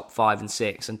in the top 5 and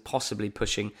 6 and possibly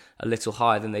pushing a little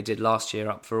higher than they did last year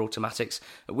up for automatics.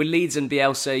 With Leeds and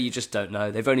Bielsa, you just don't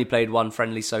know. They've only played one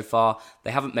friendly so far.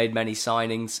 They haven't made many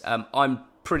signings. I'm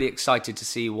pretty excited to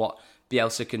see what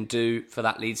Bielsa can do for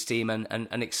that Leeds team and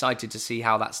excited to see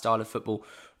how that style of football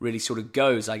really sort of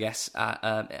goes, I guess,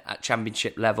 at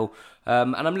Championship level.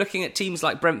 And I'm looking at teams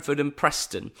like Brentford and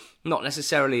Preston, not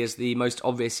necessarily as the most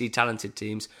obviously talented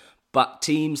teams, but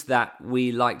teams that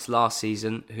we liked last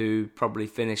season, who probably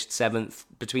finished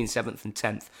between 7th and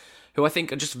 10th, who I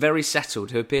think are just very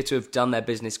settled, who appear to have done their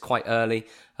business quite early,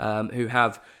 who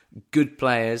have good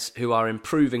players, who are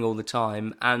improving all the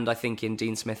time, and I think in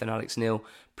Dean Smith and Alex Neil,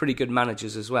 pretty good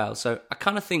managers as well. So I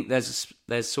kind of think there's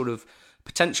sort of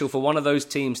potential for one of those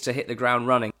teams to hit the ground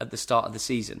running at the start of the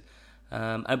season.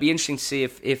 It'd be interesting to see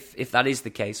if that is the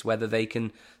case, whether they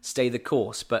can stay the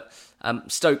course. But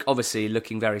Stoke obviously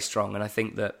looking very strong, and I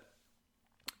think that,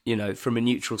 from a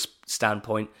neutral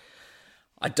standpoint,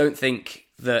 I don't think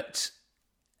that.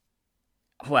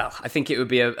 Well, I think it would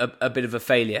be a bit of a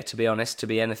failure, to be honest, to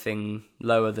be anything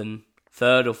lower than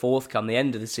 3rd or 4th come the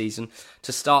end of the season.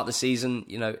 To start the season,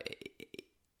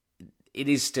 it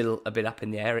is still a bit up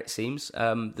in the air, it seems.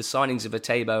 The signings of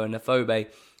Atebo and Afobe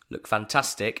look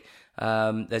fantastic.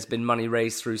 There's been money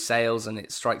raised through sales, and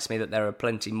it strikes me that there are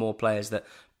plenty more players that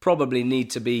probably need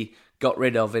to be got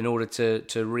rid of in order to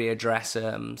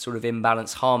readdress sort of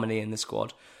imbalanced harmony in the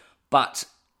squad. But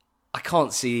I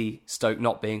can't see Stoke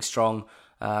not being strong.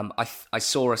 I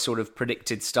saw a sort of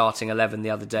predicted starting 11 the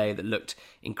other day that looked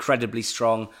incredibly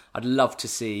strong. I'd love to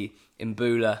see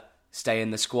Mbula stay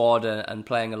in the squad and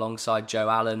playing alongside Joe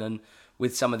Allen, and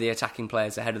with some of the attacking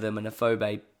players ahead of them, and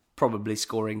Afobe probably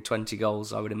scoring 20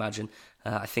 goals, I would imagine.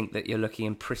 I think that you're looking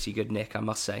in pretty good nick, I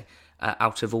must say,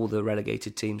 out of all the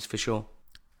relegated teams for sure.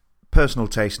 Personal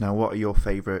taste now, what are your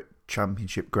favourite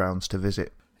Championship grounds to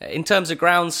visit? In terms of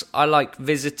grounds, I like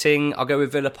visiting. I'll go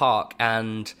with Villa Park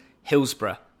and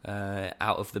Hillsborough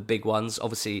out of the big ones.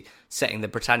 Obviously, setting the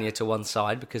Britannia to one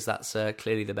side because that's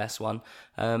clearly the best one.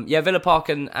 Villa Park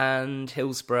and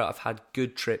Hillsborough, I've had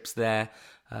good trips there.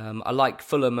 I like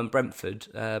Fulham and Brentford.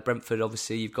 Brentford,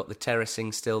 obviously, you've got the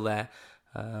terracing still there.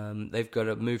 They've got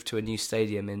to move to a new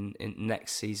stadium in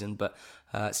next season, but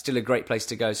still a great place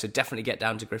to go. So definitely get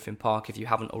down to Griffin Park if you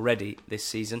haven't already this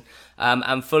season.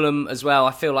 And Fulham as well,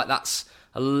 I feel like that's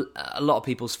a lot of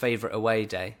people's favourite away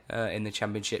day in the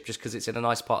Championship, just because it's in a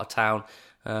nice part of town.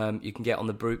 You can get on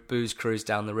the booze cruise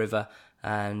down the river,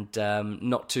 and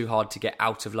not too hard to get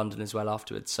out of London as well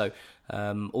afterwards. So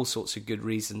all sorts of good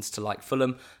reasons to like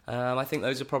Fulham. I think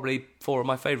those are probably 4 of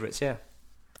my favourites, yeah.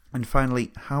 And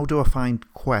finally, how do I find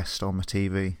Quest on the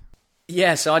TV?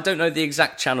 Yeah, so I don't know the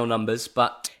exact channel numbers,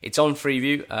 but it's on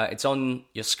Freeview. It's on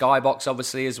your Skybox,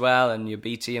 obviously, as well, and your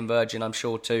BT and Virgin, I'm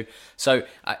sure, too. So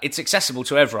it's accessible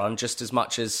to everyone, just as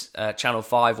much as Channel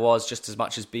 5 was, just as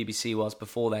much as BBC was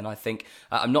before then, I think.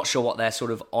 I'm not sure what their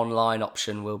sort of online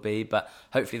option will be, but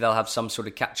hopefully they'll have some sort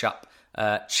of catch-up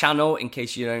channel in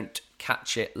case you don't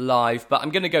catch it live. But I'm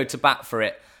going to go to bat for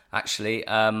it, actually.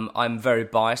 I'm very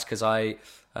biased because I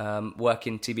work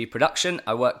in TV production.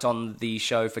 I worked on the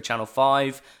show for Channel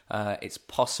 5. It's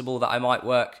possible that I might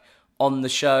work on the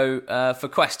show for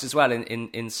Quest as well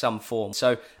in some form.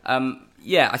 So,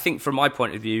 yeah, I think from my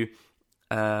point of view,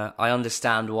 I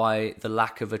understand why the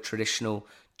lack of a traditional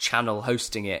channel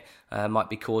hosting it might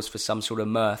be cause for some sort of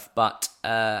mirth, but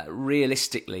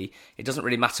realistically, it doesn't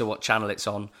really matter what channel it's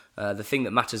on. The thing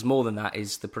that matters more than that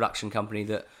is the production company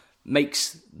that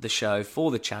makes the show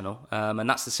for the channel, and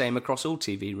that's the same across all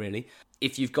TV, really.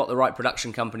 If you've got the right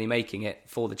production company making it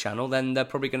for the channel, then they're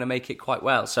probably going to make it quite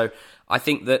well. So I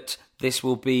think that this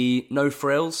will be no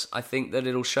frills. I think that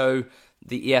it'll show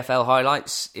the EFL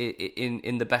highlights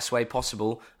in the best way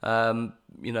possible.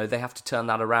 They have to turn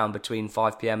that around between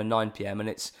 5pm and 9pm, and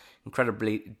it's an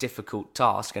incredibly difficult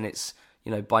task, and it's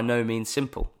by no means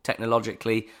simple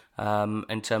technologically,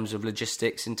 in terms of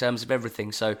logistics, in terms of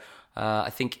everything. So I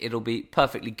think it'll be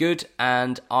perfectly good,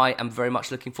 and I am very much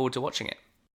looking forward to watching it.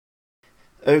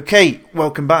 Okay,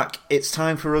 welcome back. It's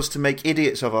time for us to make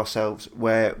idiots of ourselves,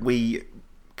 where we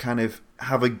kind of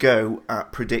have a go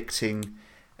at predicting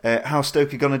how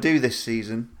Stoke are going to do this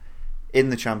season in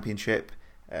the Championship,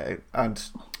 and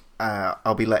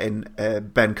I'll be letting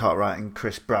Ben Cartwright and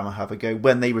Chris Brammer have a go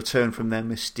when they return from their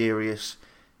mysterious,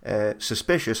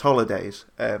 suspicious holidays.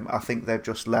 I think they've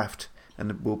just left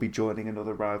and will be joining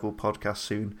another rival podcast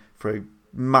soon for a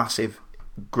massive,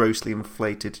 grossly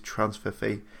inflated transfer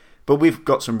fee. But we've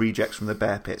got some rejects from the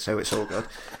Bear Pit, so it's all good.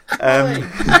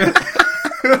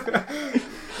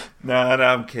 No,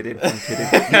 I'm kidding.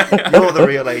 You're the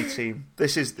real A-team.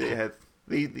 This is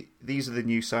these are the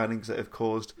new signings that have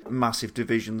caused massive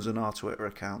divisions on our Twitter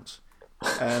accounts.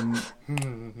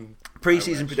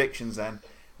 Pre-season predictions then.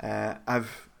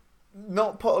 I've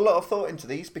not put a lot of thought into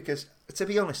these because, to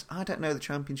be honest, I don't know the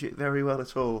Championship very well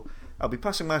at all. I'll be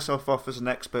passing myself off as an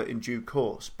expert in due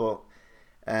course, but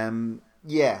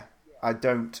yeah, I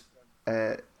don't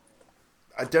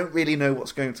really know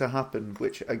what's going to happen,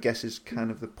 which I guess is kind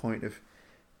of the point of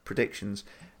predictions.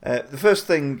 The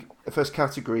first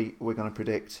category we're going to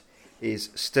predict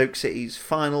is Stoke City's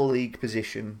final league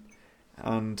position,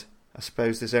 and I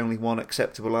suppose there's only one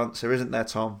acceptable answer, isn't there,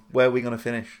 Tom? Where are we going to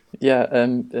finish? Yeah,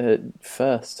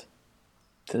 first.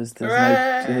 There's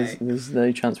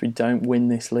no chance we don't win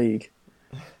this league.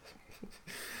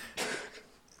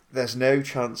 There's no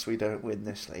chance we don't win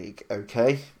this league.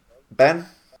 Okay, Ben?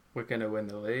 We're going to win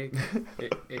the league.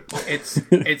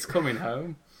 It's coming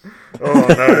home.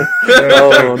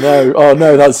 Oh no! Oh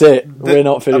no! That's it. We're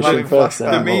not finishing first.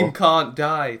 The meme can't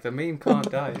die.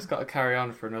 It's got to carry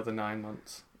on for another 9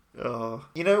 months. Oh,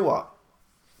 you know what?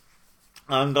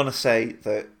 I'm gonna say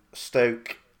that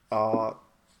Stoke are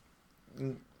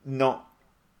not.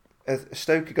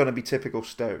 Stoke are going to be typical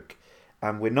Stoke,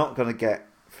 and we're not going to get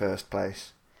first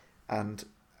place. And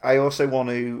I also want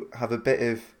to have a bit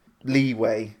of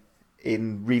leeway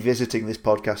in revisiting this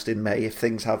podcast in May if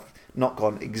things have not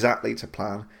gone exactly to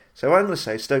plan. So I'm going to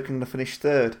say Stoke are going to finish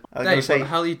third. Dave, what the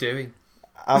hell are you doing?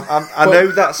 I know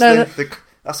that's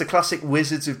that's the classic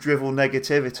Wizards of Drivel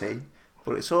negativity,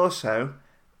 but it's also,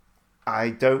 I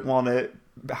don't want to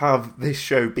have this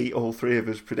show beat all three of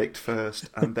us predict first,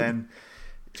 and then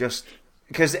just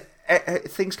because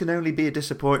things can only be a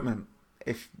disappointment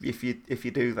if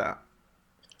you do that.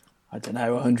 I don't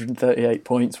know. 138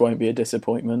 points won't be a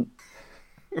disappointment.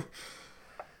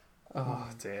 Oh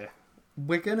dear,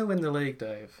 we're gonna win the league,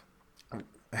 Dave.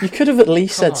 You could have at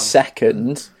least said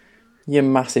second. You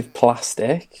massive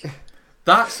plastic.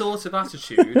 That sort of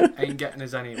attitude ain't getting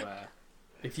us anywhere.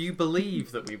 If you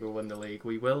believe that we will win the league,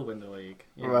 we will win the league.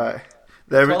 Right.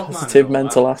 Positive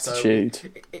mental attitude. So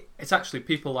it's actually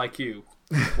people like you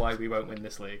why we won't win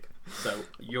this league. So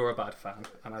you're a bad fan,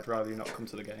 and I'd rather you not come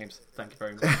to the games. Thank you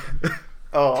very much.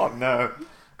 Oh no.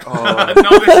 Oh. Not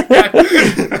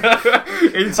this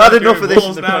again. Had enough of this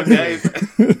in the now, Premier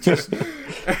Dave. Just,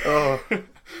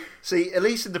 See, at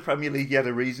least in the Premier League, you had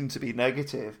a reason to be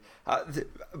negative.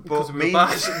 But me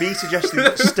suggesting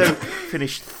that Stoke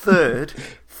finished third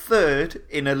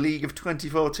in a league of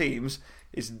 24 teams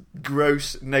is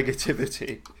gross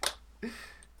negativity.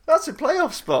 That's a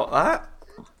playoff spot, that.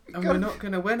 And we're not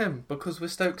going to win him because we're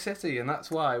Stoke City, and that's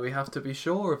why we have to be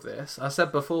sure of this. I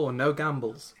said before, no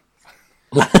gambles.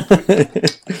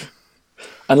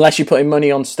 Unless you're putting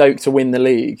money on Stoke to win the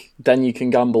league, then you can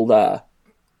gamble there.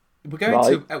 We're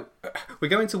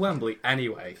going to Wembley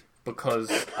anyway,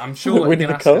 because I'm sure we're going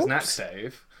to ask us next,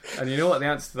 Dave. And you know what the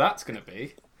answer to that's going to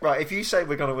be? Right, if you say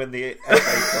we're going to win the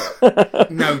FA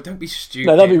Cup... No, don't be stupid.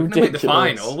 No, that'd be we're going to make the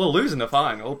ridiculous. final. We'll lose in the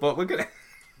final, but we're going to...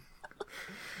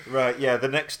 Right, yeah, the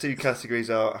next two categories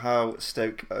are how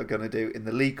Stoke are going to do in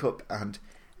the League Cup and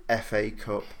FA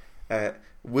Cup.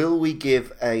 Will we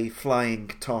give a flying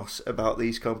toss about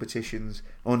these competitions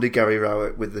under Gary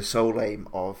Rowett with the sole aim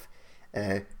of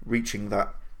reaching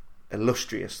that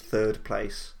illustrious third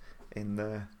place in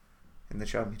the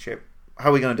Championship? How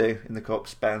are we going to do in the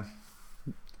Cups, Ben?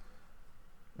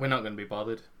 We're not going to be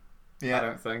bothered. Yeah. I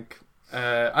don't think.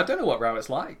 I don't know what Rowett's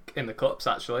like in the Cups,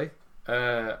 actually.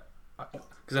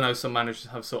 Because I know some managers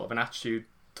have sort of an attitude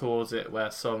towards it where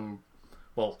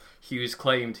Hughes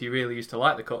claimed he really used to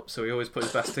like the Cup, so he always put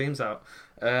his best teams out.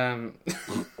 And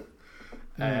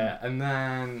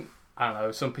then, I don't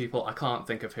know, some people, I can't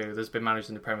think of who, there's been managers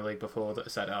in the Premier League before that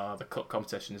have said, the Cup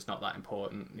competition is not that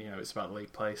important, it's about the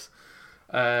league place.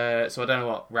 So I don't know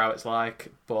what Rowett's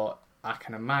like, but I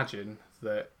can imagine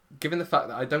that, given the fact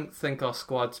that I don't think our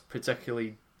squad's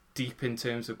particularly deep in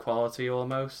terms of quality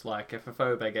almost, like if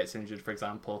Afobe gets injured, for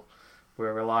example,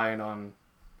 we're relying on,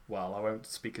 I won't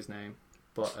speak his name,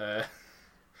 but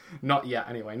not yet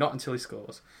anyway, not until he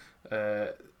scores.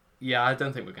 I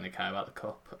don't think we're going to care about the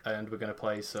Cup, and we're going to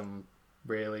play some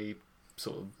really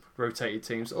sort of rotated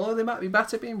teams, although they might be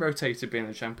better being rotated being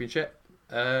in the Championship.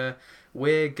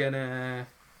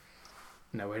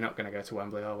 No, we're not going to go to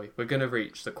Wembley, are we? We're going to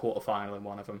reach the quarter-final in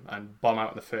one of them and bomb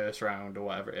out in the first round or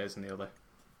whatever it is in the other.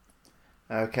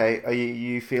 Okay, are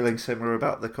you feeling similar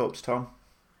about the Cups, Tom?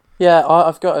 Yeah,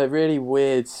 I've got a really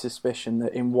weird suspicion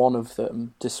that in one of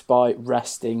them, despite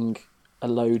resting a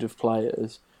load of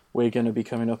players, we're going to be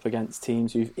coming up against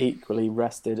teams who've equally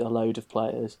rested a load of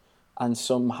players, and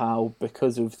somehow,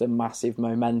 because of the massive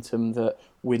momentum that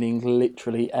winning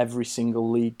literally every single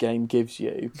league game gives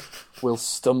you, we'll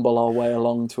stumble our way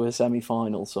along to a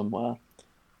semi-final somewhere.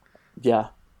 Yeah,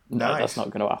 no, that's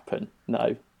not going to happen.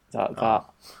 No, that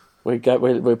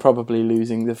we're probably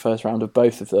losing the first round of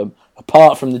both of them,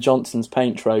 apart from the Johnson's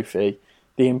Paint Trophy,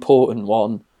 the important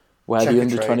one, where the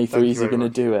under-23s are going to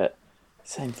do it.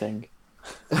 Same thing.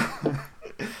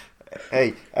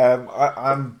 Hey,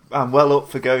 I'm well up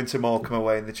for going to Morecambe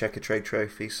away in the Checker Trade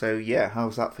Trophy. So yeah,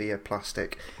 how's that for your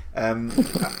plastic? Oh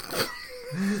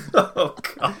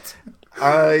God!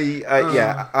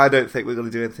 I don't think we're going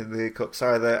to do anything in the Cups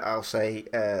either. I'll say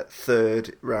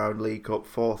third round League Cup,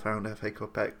 fourth round FA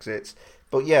Cup exits.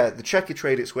 But yeah, the Checker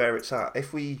Trade, it's where it's at.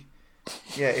 If we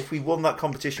won that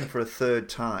competition for a third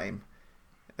time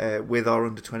with our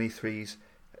under-23s.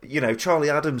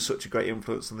 Charlie Adams such a great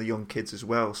influence on the young kids as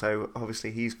well, so obviously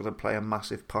he's going to play a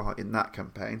massive part in that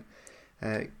campaign.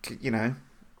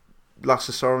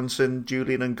 Lasse Sorensen,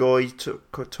 Julian and Goy,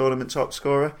 tournament top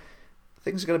scorer.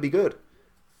 Things are going to be good.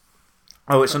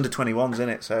 Oh, it's under 21s, isn't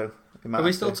it? So are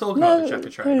we still talking about the Checker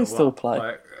Trade? We still play.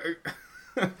 Are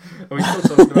we still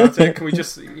talking about it? Can we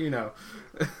just,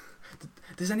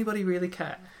 does anybody really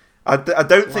care? I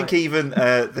don't think even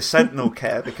the Sentinel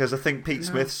care, because I think Pete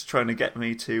Smith's trying to get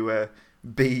me to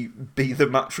be the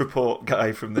match report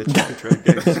guy from the Checker Trade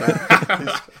game. So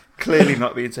it's clearly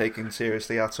not being taken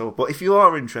seriously at all. But if you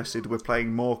are interested, we're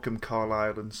playing Morecambe,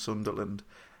 Carlisle and Sunderland.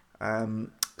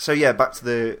 So yeah, back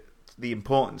to the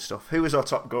important stuff. Who is our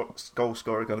top goal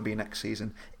scorer going to be next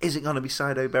season? Is it going to be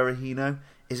Saido Berahino?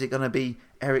 Is it going to be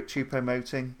Eric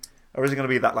Choupo-Moting? Or is it going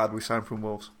to be that lad we signed from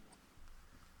Wolves?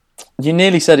 You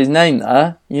nearly said his name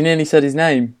there. You said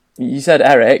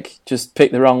Eric, just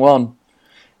picked the wrong one.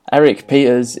 Eric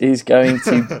Peters is going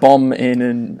to bomb in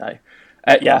and... No.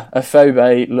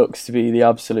 Afobe looks to be the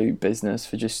absolute business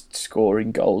for just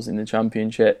scoring goals in the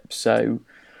Championship. So,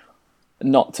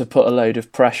 not to put a load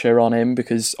of pressure on him,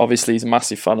 because obviously he's a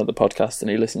massive fan of the podcast and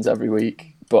he listens every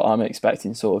week, but I'm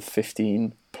expecting sort of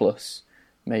 15 plus,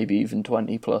 maybe even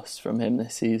 20 plus from him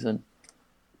this season.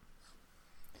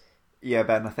 Yeah,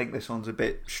 Ben, I think this one's a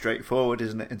bit straightforward,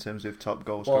 isn't it, in terms of top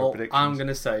goal scorer predictions? I'm going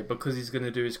to say, because he's going to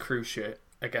do his cruciate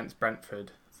against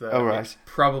Brentford, that right. it's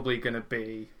probably going to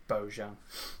be Bojan.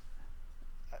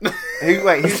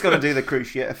 Who's going to do the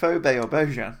cruciate? Afobe or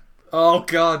Bojan? Oh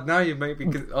God! Now you make me.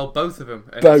 Both of them,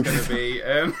 and Both. it's going to be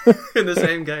in the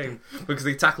same game because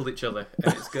they tackled each other,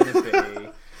 and it's going to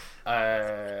be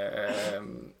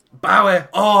Bauer.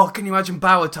 Oh, can you imagine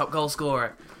Bauer top goal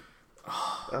scorer?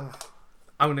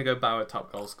 I'm going to go Bauer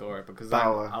top goal scorer because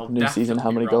I'll new season.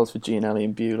 How many be wrong. goals for Gianelli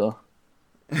and Bueller?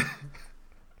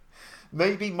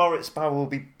 Maybe Moritz Bauer will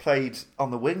be played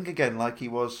on the wing again like he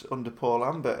was under Paul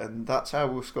Lambert, and that's how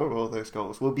we'll score all those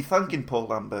goals. We'll be thanking Paul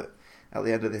Lambert at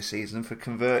the end of this season for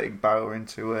converting Bauer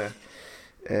into a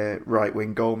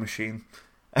right-wing goal machine.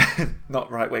 Not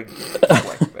right-wing.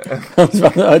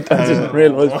 I didn't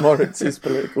realise Moritz's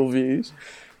political views.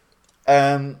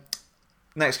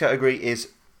 Next category is...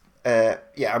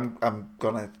 I'm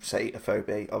going to say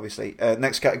Afobe, obviously.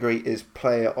 Next category is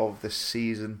Player of the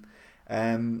Season.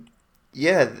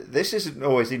 This is an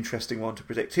always interesting one to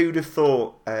predict. Who'd have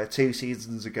thought 2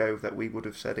 seasons ago that we would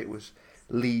have said it was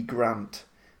Lee Grant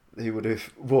who would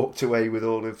have walked away with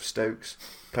all of Stoke's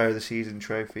Player of the Season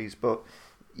trophies? But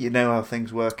you know how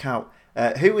things work out.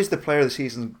 Who is the Player of the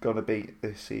Season going to be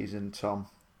this season, Tom?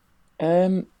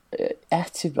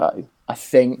 Etibo, I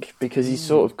think, because he's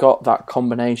sort of got that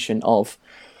combination of,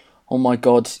 oh my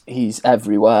God, he's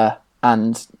everywhere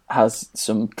and has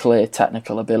some clear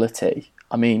technical ability.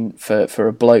 I mean, for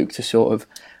a bloke to sort of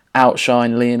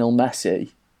outshine Lionel Messi,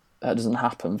 that doesn't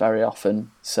happen very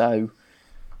often. So,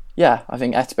 yeah, I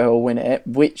think Etibo will win it,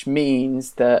 which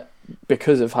means that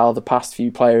because of how the past few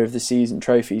Player of the Season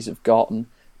trophies have gotten,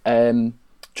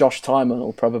 Josh Tymon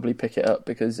will probably pick it up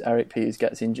because Eric Peters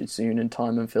gets injured soon and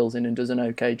Tymon fills in and does an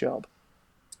okay job.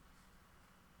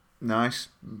 Nice.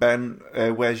 Ben,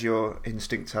 where's your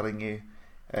instinct telling you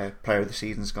Player of the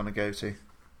Season's going to go to?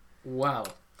 Well,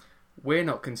 we're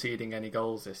not conceding any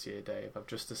goals this year, Dave. I've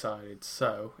just decided.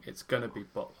 So it's going to be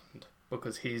Butland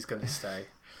because he's going to stay.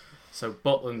 So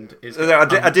Butland is...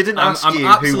 I didn't ask you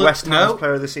who West Ham's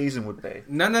Player of the Season would be.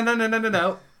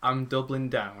 No. I'm doubling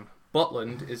down.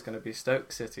 Butland is going to be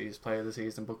Stoke City's Player of the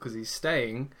Season because he's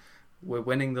staying, we're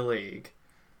winning the league,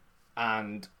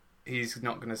 and he's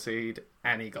not going to cede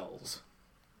any goals.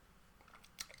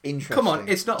 Interesting. Come on,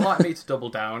 it's not like me to double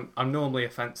down. I'm normally a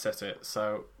fence sitter,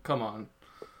 so come on.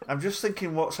 I'm just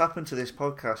thinking what's happened to this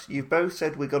podcast. You've both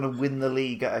said we're going to win the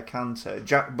league at a canter.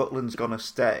 Jack Butland's going to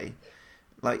stay.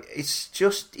 Like, it's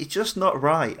just not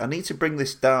right. I need to bring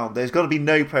this down. There's got to be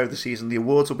no Player of the Season. The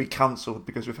awards will be cancelled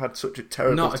because we've had such a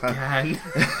terrible time. Again.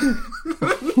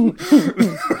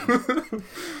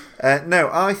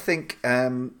 No, I think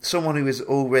someone who is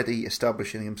already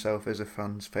establishing himself as a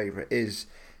fan's favourite is,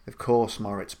 of course,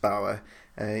 Moritz Bauer.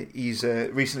 He's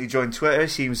recently joined Twitter.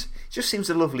 Just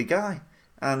seems a lovely guy.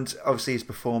 And obviously his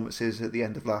performances at the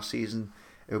end of last season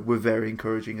were very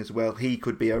encouraging as well. He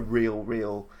could be a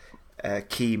real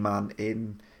key man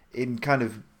in kind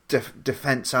of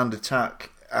defence and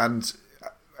attack, and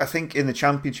I think in the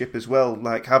Championship as well,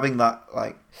 like having that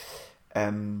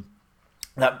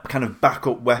that kind of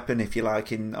backup weapon, if you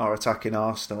like, in our attacking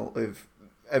arsenal of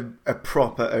a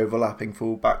proper overlapping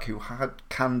fullback who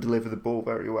can deliver the ball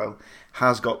very well,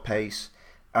 has got pace,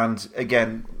 and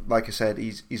again, like I said,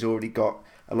 he's already got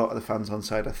a lot of the fans on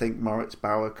side. I think Moritz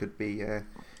Bauer could be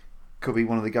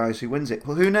one of the guys who wins it.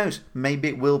 Well, who knows? Maybe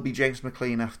it will be James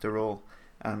McLean after all.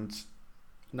 And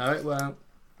no, it won't.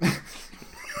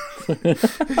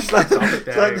 it's like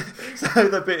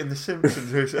that bit in The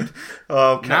Simpsons who said,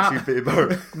 "Oh, I'll catch you, Peter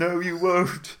Bauer." No, you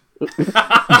won't.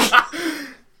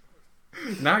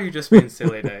 Now you're just being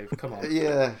silly, Dave. Come on.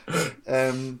 Yeah.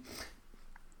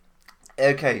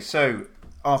 Okay, so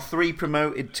our 3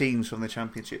 promoted teams from the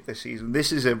Championship this season.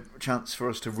 This is a chance for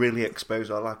us to really expose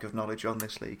our lack of knowledge on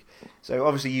this league. So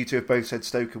obviously you two have both said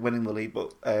Stoke are winning the league,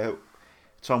 but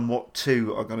Tom, what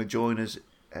 2 are going to join us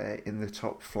in the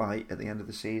top flight at the end of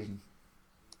the season?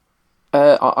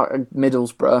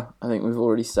 Middlesbrough. I think we've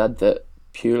already said that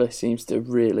Pulis seems to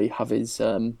really have his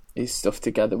stuff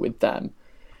together with them.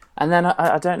 And then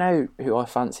I don't know who I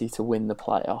fancy to win the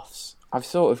playoffs. I've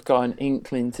sort of got an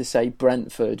inkling to say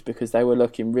Brentford because they were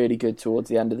looking really good towards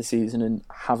the end of the season and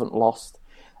haven't lost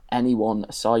anyone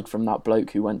aside from that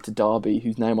bloke who went to Derby,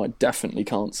 whose name I definitely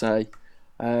can't say.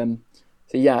 I'll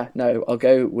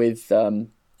go with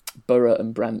Borough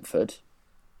and Brentford.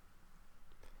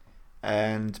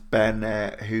 And Ben,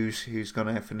 who's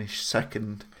going to finish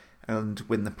second and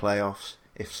win the playoffs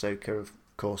if Stoke are, of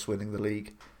course, winning the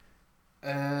league?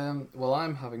 Well,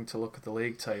 I'm having to look at the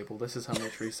league table. This is how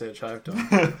much research I've done.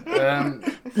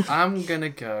 I'm going to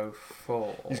go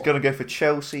for... He's going to go for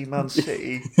Chelsea, Man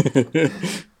City.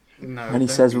 No. And he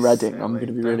says Reading. I'm going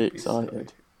to be really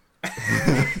excited.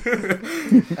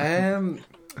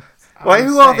 Wait,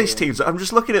 who are these teams? I'm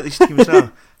just looking at these teams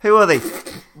now. Who are they?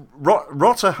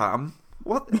 Rotterdam?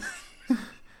 What?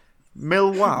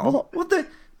 Millwall? What the?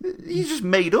 You just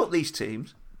made up these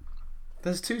teams.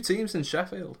 There's 2 teams in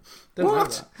Sheffield. Didn't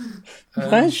What?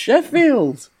 Where's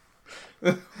Sheffield?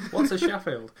 What's a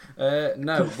Sheffield?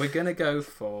 No, we're going to go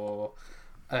for...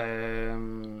 I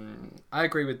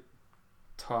agree with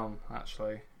Tom,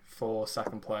 actually, for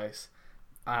second place.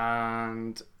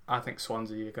 And I think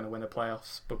Swansea are going to win the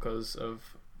playoffs because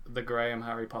of the Graham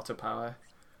Harry Potter power.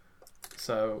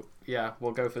 So, yeah,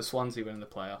 we'll go for Swansea winning the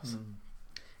playoffs.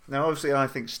 Now, obviously, I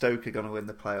think Stoke are going to win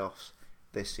the playoffs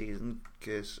this season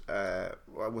because I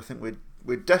think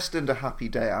we're destined a happy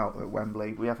day out at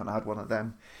Wembley. We haven't had one of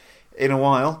them in a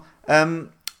while.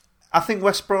 I think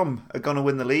West Brom are going to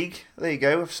win the league. There you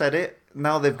go, I've said it.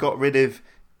 Now they've got rid of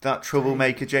that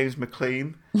troublemaker James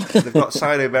McLean. They've got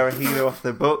Saido Berahino off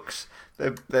their books.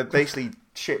 They've basically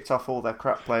shipped off all their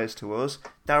crap players to us.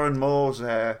 Darren Moore's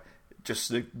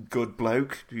just a good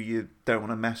bloke who you don't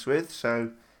want to mess with.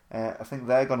 So I think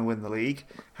they're going to win the league.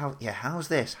 How's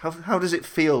this? How does it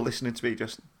feel listening to me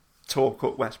just talk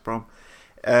up West Brom?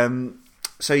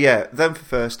 So yeah, them for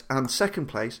first and second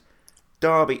place.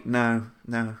 Derby, no,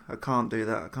 I can't do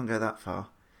that. I can't go that far.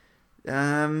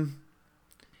 Tell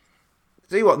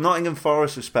you what, Nottingham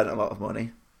Forest have spent a lot of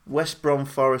money. West Brom,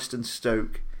 Forest and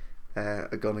Stoke are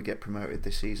going to get promoted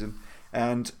this season.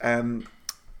 And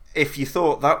if you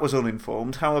thought that was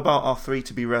uninformed, how about our 3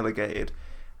 to be relegated?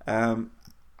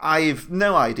 I've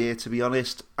no idea, to be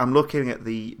honest. I'm looking at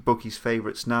the bookies'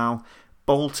 favourites now.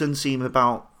 Bolton seem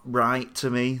about right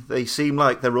to me. They seem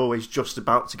like they're always just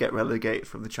about to get relegated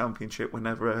from the Championship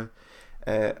whenever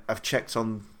I've checked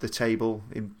on the table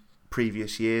in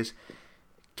previous years.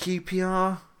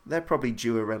 QPR, they're probably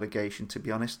due a relegation, to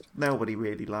be honest. Nobody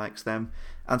really likes them.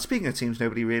 And speaking of teams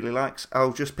nobody really likes,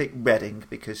 I'll just pick Reading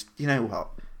because, you know what?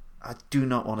 I do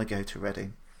not want to go to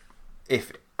Reading,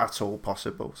 if at all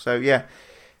possible. So, yeah,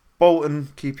 Bolton,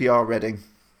 QPR, Reading.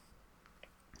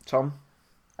 Tom?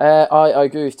 I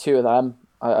agree with 2 of them.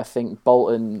 I think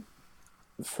Bolton,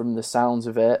 from the sounds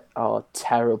of it, are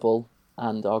terrible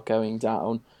and are going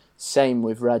down. Same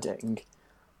with Reading.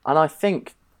 And I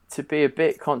think, to be a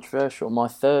bit controversial, my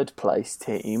third place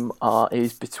team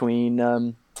is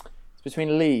between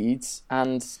Leeds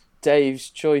and Dave's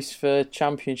choice for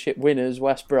Championship winners,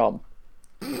 West Brom.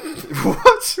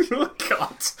 What? Oh,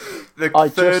 God.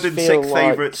 The third and sixth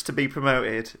favourites to be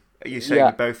promoted. Are you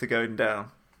saying both are going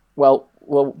down? Well,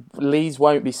 Leeds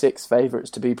won't be 6th favourites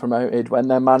to be promoted when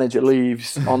their manager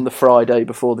leaves on the Friday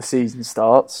before the season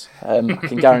starts. I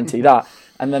can guarantee that.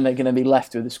 And then they're going to be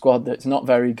left with a squad that's not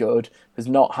very good, has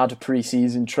not had a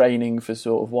pre-season training for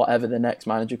sort of whatever the next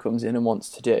manager comes in and wants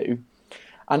to do.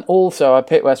 And also, I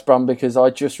picked West Brom because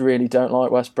I just really don't like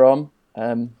West Brom.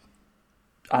 And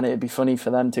it'd be funny for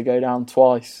them to go down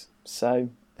twice. So,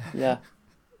 yeah.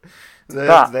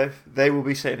 They will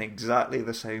be saying exactly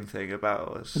the same thing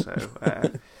about us. So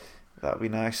that'll be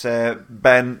nice.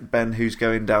 Ben, who's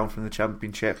going down from the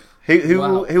Championship? Who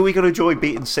are we going to enjoy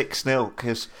beating 6-0?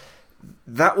 Because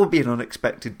that will be an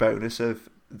unexpected bonus of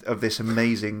this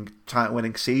amazing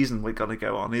title-winning season we're going to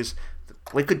go on. Is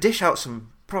we could dish out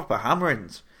some proper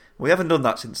hammerings. We haven't done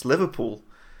that since Liverpool.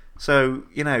 So,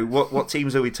 you know, what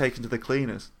teams are we taking to the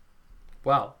cleaners?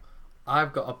 Well,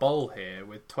 I've got a bowl here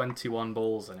with 21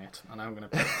 balls in it, and I'm going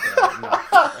to pick...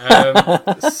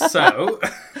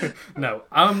 no,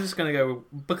 I'm just going to go...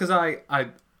 Because I'm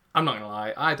not going to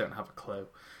lie, I don't have a clue.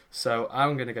 So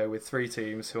I'm going to go with 3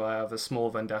 teams who I have a small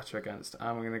vendetta against.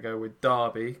 I'm going to go with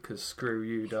Derby, because screw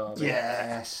you, Derby.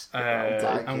 Yes!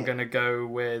 I'm going to go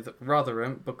with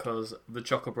Rotherham, because the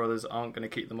Chocker Brothers aren't going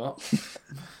to keep them up.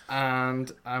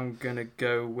 And I'm going to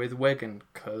go with Wigan,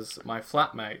 because my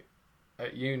flatmate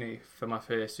at uni for my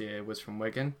first year was from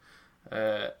Wigan.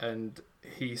 And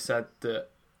he said that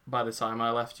by the time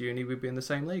I left uni, we'd be in the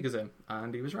same league as him.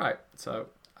 And he was right. So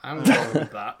I'm going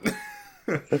with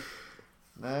that.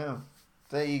 No,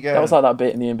 there you go. That was like that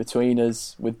bit in the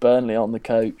In-Betweeners with Burnley on the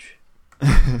coach.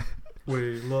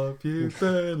 We love you,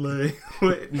 Burnley.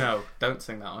 No, don't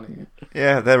sing that on here.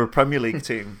 Yeah, they're a Premier League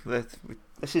team.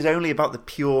 This is only about the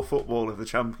pure football of the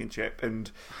Championship. And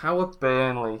how are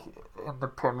Burnley in the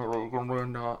Premier League and we're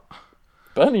not?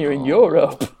 Burnley are in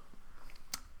Europe.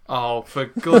 Oh, for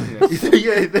goodness.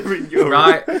 Yeah, they're in Europe.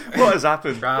 Right. What has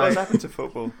happened? Right. What has happened to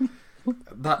football?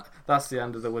 That's the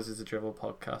end of the Wizards of Dribble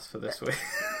podcast for this week.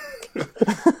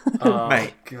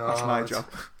 Mate, God. that's my job.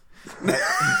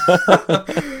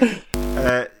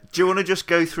 Do you want to just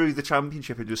go through the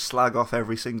championship and just slag off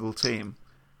every single team?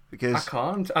 Because I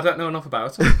can't. I don't know enough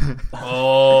about it.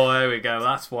 Oh, there we go.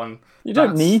 That's one. You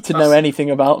don't need to know anything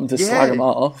about them to slag them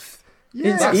off.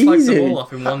 Yeah. It's That easy. slags them all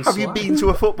off in one have you slag. been to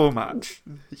a football match?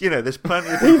 You know, there's plenty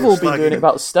of people We've all been slagging doing it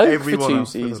about Stoke for everyone 2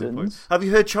 off for other seasons. points. Have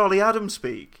you heard Charlie Adams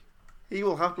speak? He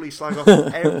will happily slag off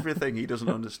everything he doesn't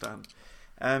understand.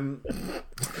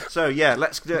 So yeah,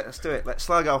 let's do it. Let's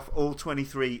slag off all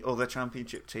 23 other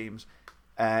championship teams.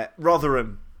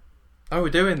 Rotherham. Oh, we're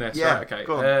doing this? Yeah, Right, okay.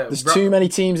 go on. There's too many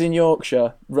teams in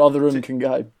Yorkshire. Rotherham can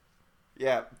go.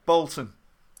 Yeah, Bolton.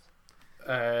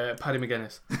 Paddy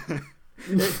McGuinness.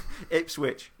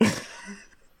 Ipswich.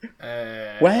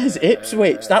 Where's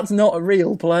Ipswich? That's not a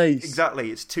real place.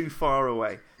 Exactly, it's too far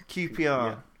away.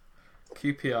 QPR.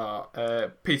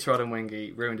 QPR. Peter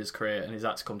Odemwingie ruined his career and he's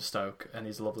had to come to Stoke and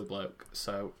he's a lovely bloke.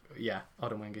 So, yeah,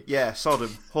 Odemwingie. Yeah,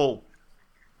 Sodom. Hull.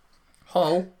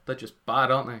 Hull, they're just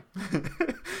bad, aren't they?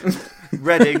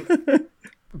 Reading.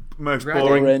 Most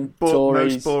Reading.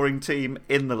 Tories. boring team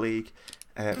in the league.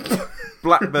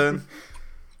 Blackburn.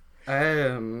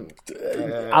 Alan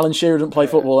Shearer doesn't play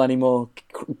football anymore.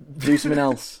 Do something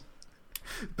else.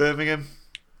 Birmingham.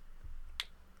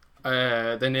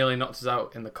 They nearly knocked us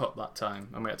out in the cup that time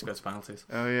and we had to go to penalties.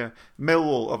 Oh yeah.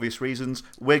 Millwall, obvious reasons.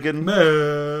 Wigan.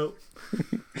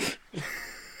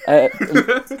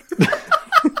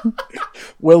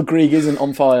 Will Grieg isn't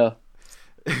on fire.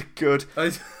 Good.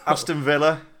 Aston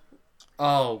Villa.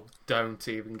 Oh, don't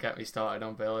even get me started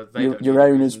on Villa. Your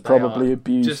owners probably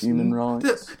abuse human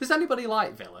rights. Does anybody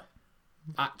like Villa?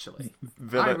 Actually,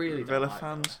 I really don't Villa like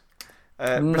fans.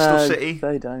 No, Bristol City.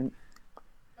 They don't.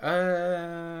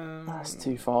 Villa. That's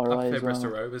too far away I'd say as well.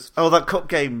 Bristol Rovers. Oh, that cup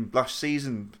game last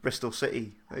season, Bristol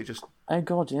City. They just Oh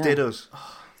God, yeah. did us.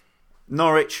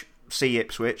 Norwich, see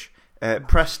Ipswich.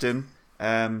 Preston.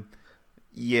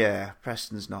 Yeah,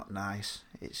 Preston's not nice.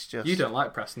 It's just You don't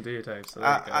like Preston, do you, Dave? So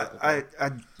there you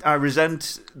go. I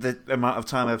resent the amount of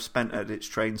time I've spent at its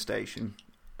train station.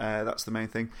 That's the main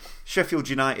thing. Sheffield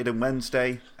United and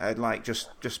Wednesday. I'd like just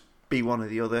be one or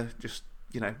the other. Just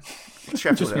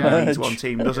Sheffield only needs one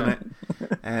team, doesn't it?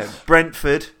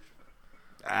 Brentford.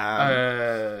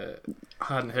 I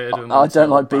hadn't heard of them. I don't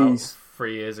like about bees.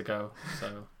 3 years ago.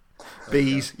 So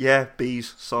Bees, yeah,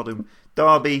 bees. Sodom.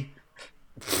 Derby.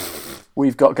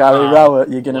 We've got Gary Wow. Rowett.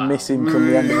 You're going to Wow. miss him come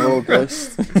the end of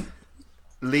August.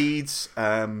 Leeds.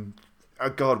 Oh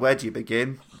God, where do you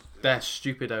begin? their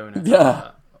stupid owner.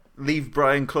 Yeah. Leave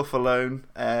Brian Clough alone.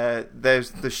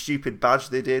 There's the stupid badge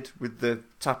they did with the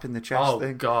tap in the chest Oh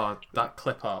thing. God, that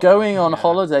clip art. Going on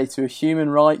holiday to a human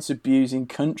rights abusing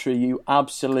country, you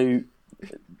absolute...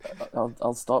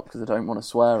 I'll stop because I don't want to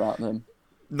swear at them.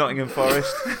 Nottingham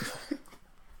Forest.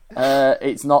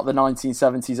 It's not the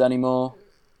 1970s anymore.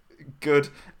 Good.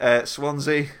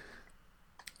 Swansea.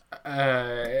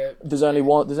 There's only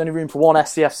room for one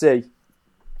SCFC.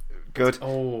 Good.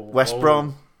 Oh, West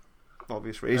Brom.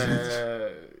 Obvious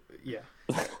reasons. Yeah.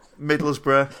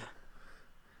 Middlesbrough.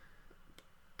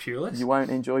 Pulis. You won't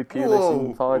enjoy Pulis in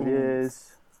Whoa. 5 years.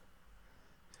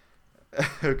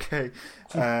 Okay.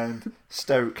 And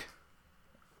Stoke.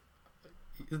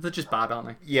 They're just bad, aren't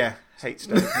they? Yeah, hate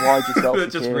Stoke. Why'd yourself They're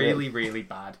just secure it? really, really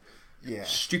bad. Yeah.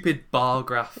 Stupid bar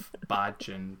graph badge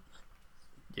and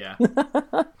yeah.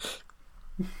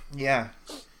 Yeah.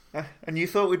 And you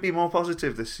thought we'd be more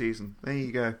positive this season. There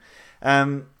you go.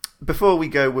 Before we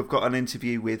go, we've got an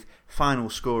interview with final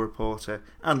score reporter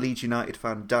and Leeds United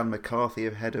fan Dan McCarthy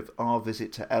ahead of our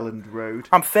visit to Elland Road.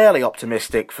 I'm fairly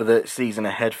optimistic for the season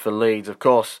ahead for Leeds. Of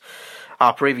course,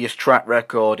 our previous track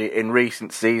record in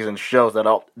recent seasons shows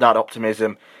that that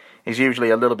optimism is usually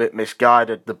a little bit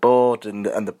misguided. The board and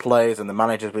the players and the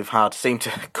managers we've had seem to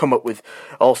come up with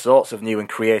all sorts of new and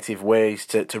creative ways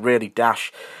to really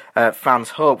dash fans'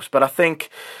 hopes. But I think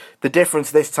the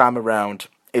difference this time around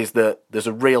is that there's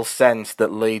a real sense that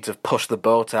Leeds have pushed the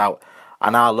boat out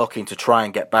and are looking to try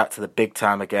and get back to the big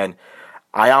time again.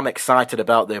 I am excited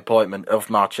about the appointment of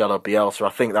Marcelo Bielsa. I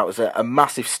think that was a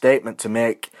massive statement to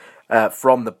make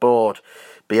from the board.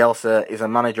 Bielsa is a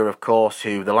manager, of course,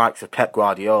 who the likes of Pep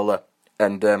Guardiola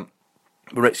and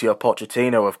Maurizio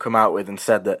Pochettino have come out with and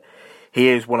said that he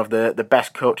is one of the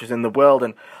best coaches in the world,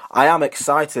 and I am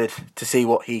excited to see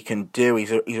what he can do.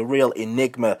 He's a real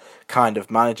enigma kind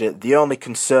of manager. The only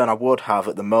concern I would have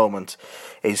at the moment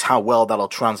is how well that'll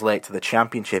translate to the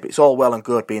Championship. It's all well and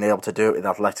good being able to do it with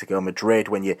Atletico Madrid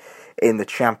when you're in the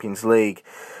Champions League,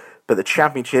 but the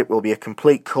Championship will be a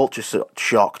complete culture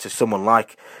shock to someone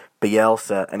like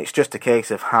Bielsa, and it's just a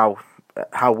case of how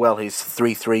well his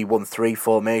 3-3-1-3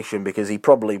 formation, because he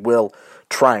probably will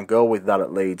try and go with that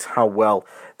at Leeds, how well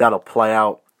that'll play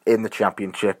out in the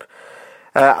Championship.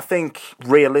 I think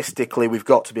realistically we've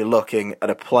got to be looking at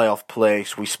a playoff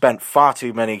place. We spent far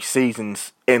too many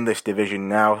seasons in this division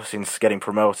now since getting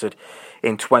promoted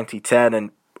in 2010,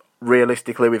 and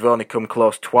realistically we've only come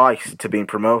close twice to being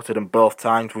promoted, and both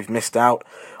times we've missed out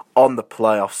on the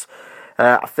playoffs.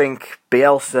 I think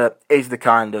Bielsa is the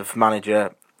kind of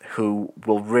manager who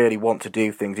will really want to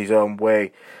do things his own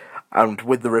way, and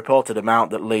with the reported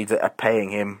amount that Leeds are paying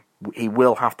him, he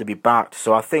will have to be backed.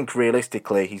 So I think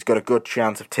realistically he's got a good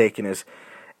chance of taking us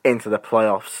into the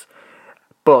playoffs.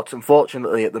 But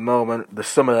unfortunately at the moment the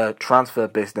summer transfer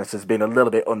business has been a little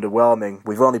bit underwhelming.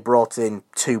 We've only brought in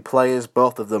 2 players,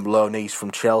 both of them loanees from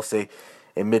Chelsea,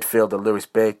 in midfielder Lewis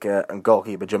Baker and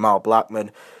goalkeeper Jamal Blackman.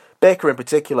 Baker in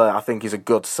particular I think is a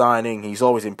good signing. He's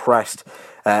always impressed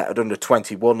at under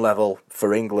 21 level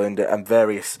for England, and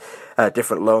various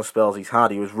different loan spells he's had.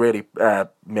 He was really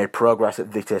made progress at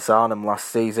Vitesse Arnhem last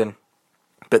season.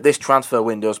 But this transfer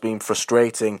window has been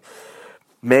frustrating,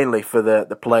 mainly for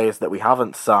the players that we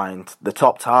haven't signed. The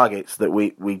top targets that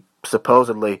we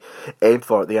supposedly aimed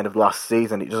for at the end of last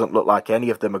season, it doesn't look like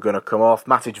any of them are going to come off.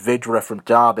 Matic Vydra from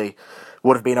Derby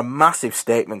would have been a massive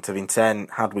statement of intent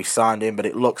had we signed him, but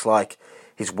it looks like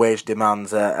his wage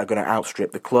demands are going to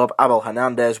outstrip the club. Abel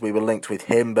Hernandez, we were linked with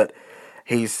him, but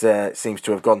he seems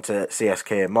to have gone to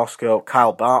CSK in Moscow.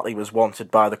 Kyle Bartley was wanted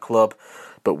by the club,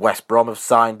 but West Brom have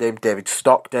signed him. David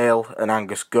Stockdale and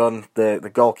Angus Gunn, the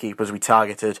goalkeepers we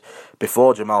targeted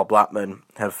before Jamal Blackman,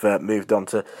 have moved on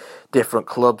to different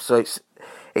clubs. So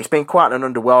it's been quite an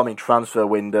underwhelming transfer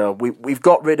window. We've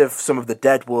got rid of some of the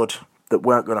deadwood that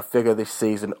weren't going to figure this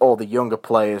season, all the younger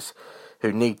players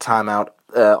who need time out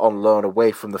on loan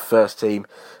away from the first team,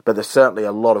 but there's certainly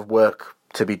a lot of work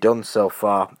to be done so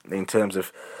far in terms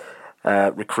of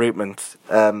recruitment.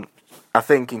 I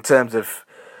think in terms of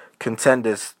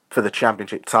contenders for the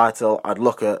Championship title, I'd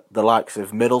look at the likes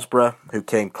of Middlesbrough, who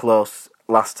came close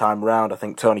last time round. I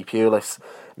think Tony Pulis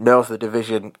knows the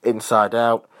division inside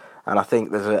out, and I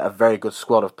think there's a very good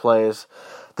squad of players.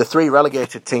 The 3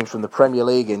 relegated teams from the Premier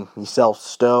League, in yourself,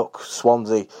 Stoke,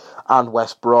 Swansea and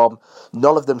West Brom,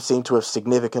 none of them seem to have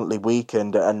significantly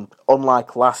weakened, and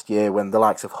unlike last year when the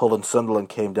likes of Hull and Sunderland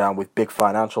came down with big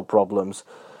financial problems,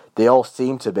 they all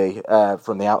seem to be,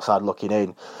 from the outside looking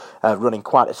in, running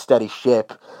quite a steady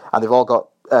ship, and they've all got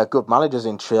good managers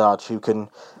in charge who can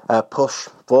push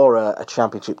for a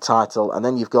Championship title. And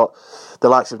then you've got the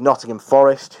likes of Nottingham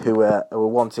Forest, who are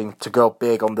wanting to go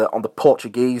big on the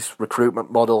Portuguese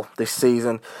recruitment model this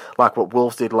season, like what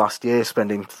Wolves did last year,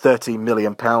 spending £13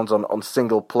 million on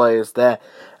single players. They're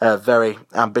very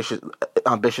ambitious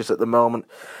at the moment.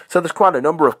 So there's quite a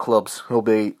number of clubs who'll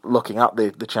be looking at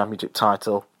the Championship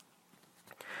title.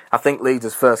 I think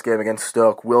Leeds' first game against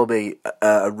Stoke will be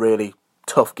a really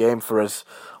tough game for us,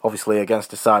 obviously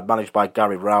against a side managed by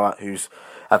Gary Rowley, who's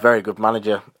a very good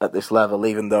manager at this level,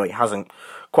 even though he hasn't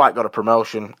quite got a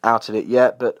promotion out of it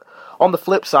yet. But on the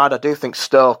flip side, I do think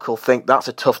Stoke will think that's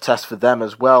a tough test for them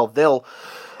as well. They'll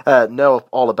know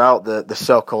all about the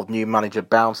so-called new manager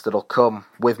bounce that'll come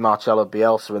with Marcelo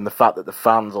Bielsa, and the fact that the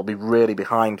fans will be really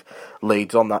behind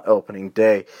Leeds on that opening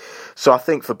day. So I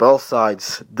think for both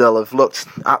sides, they'll have looked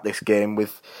at this game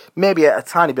with maybe a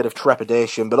tiny bit of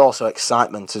trepidation, but also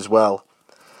excitement as well.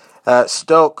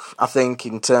 Stoke, I think,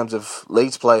 in terms of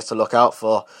Leeds players to look out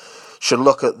for, should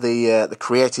look at the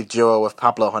creative duo of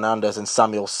Pablo Hernandez and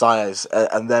Samuel Saez,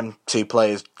 and them 2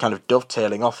 players kind of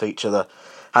dovetailing off each other.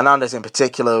 Hernandez in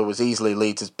particular was easily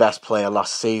Leeds' best player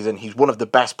last season. He's one of the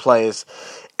best players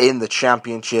in the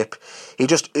Championship. He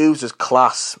just oozes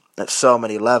class at so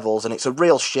many levels, and it's a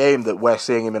real shame that we're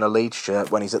seeing him in a Leeds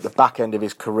shirt when he's at the back end of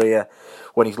his career,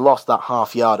 when he's lost that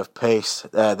half yard of pace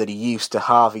that he used to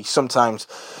have. He sometimes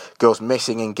goes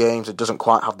missing in games and doesn't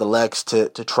quite have the legs to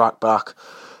track back.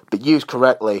 But used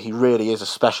correctly, he really is a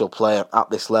special player at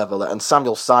this level. And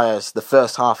Samuel Saez, the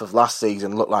first half of last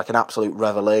season, looked like an absolute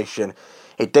revelation.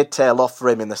 It did tail off for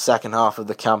him in the second half of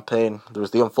the campaign. There was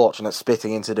the unfortunate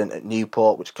spitting incident at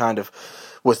Newport, which kind of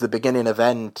was the beginning of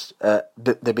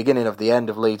the end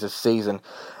of Leeds' season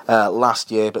last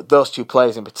year. But those 2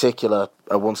 players in particular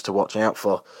are ones to watch out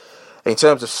for. In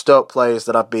terms of Stoke players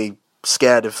that I'd be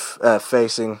scared of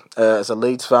facing as a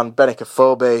Leeds fan, Benik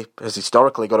Afobe has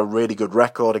historically got a really good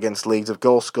record against Leeds of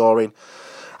goal scoring.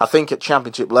 I think at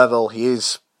Championship level he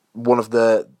is one of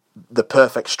the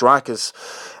perfect strikers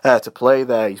to play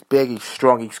there. He's big, he's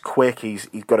strong, he's quick, he's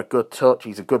got a good touch,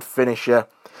 he's a good finisher.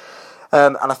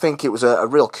 And I think it was a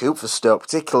real coup for Stoke,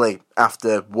 particularly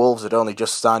after Wolves had only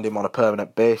just signed him on a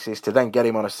permanent basis, to then get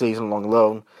him on a season-long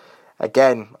loan.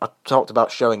 Again, I talked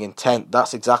about showing intent.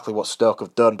 That's exactly what Stoke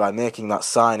have done by making that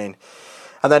signing.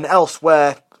 And then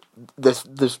elsewhere,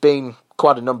 there's been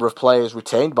quite a number of players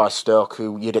retained by Stoke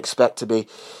who you'd expect to be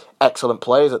excellent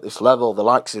players at this level. The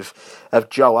likes of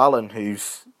Joe Allen,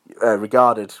 who's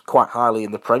regarded quite highly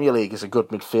in the Premier League as a good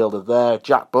midfielder there.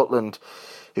 Jack Butland,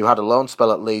 who had a loan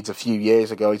spell at Leeds a few years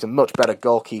ago. He's a much better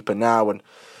goalkeeper now, and,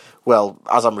 well,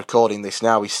 as I'm recording this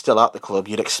now, he's still at the club.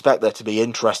 You'd expect there to be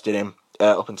interest in him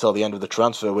up until the end of the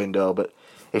transfer window, but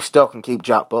if Stoke can keep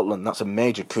Jack Butland, that's a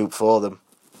major coup for them.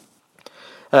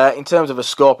 In terms of a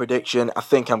score prediction, I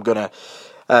think I'm going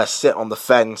to sit on the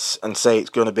fence and say it's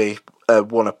going to be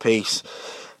 1 apiece.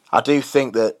 I do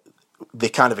think that the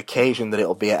kind of occasion that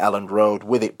it'll be at Elland Road,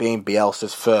 with it being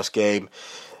Bielsa's first game,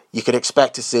 you could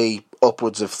expect to see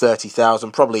upwards of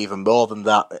 30,000, probably even more than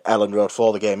that at Elland Road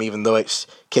for the game, even though it's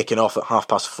kicking off at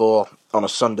 4:30 on a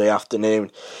Sunday afternoon.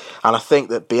 And I think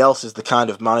that Bielsa's the kind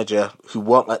of manager who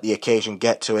won't let the occasion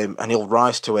get to him, and he'll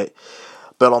rise to it.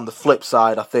 But on the flip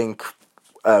side, I think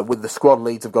with the squad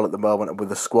Leeds have got at the moment and with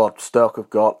the squad Stoke have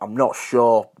got, I'm not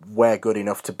sure we're good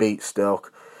enough to beat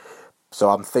Stoke. So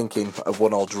I'm thinking a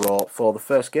 1-1 draw for the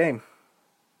first game.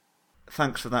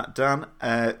 Thanks for that, Dan.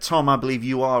 Tom, I believe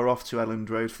you are off to Elland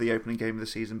Road for the opening game of the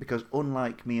season because,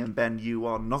 unlike me and Ben, you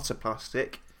are not a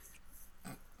plastic.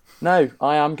 No,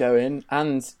 I am going,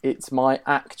 and it's my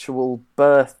actual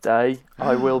birthday.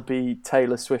 I will be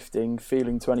Taylor Swifting,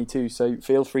 feeling 22, so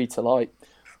feel free to, like,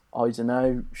 I don't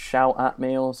know, shout at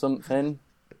me or something.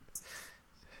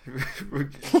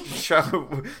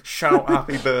 shout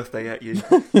happy birthday at you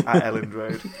at Elland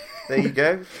Road. There you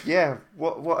go. Yeah,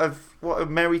 what a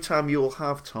merry time you'll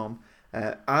have, Tom.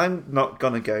 I'm not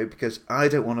going to go because I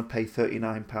don't want to pay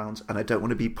 £39 and I don't want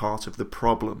to be part of the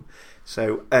problem.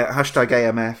 So hashtag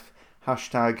AMF,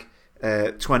 hashtag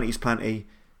 20's plenty.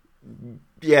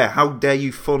 Yeah, how dare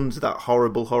you fund that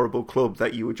horrible, horrible club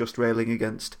that you were just railing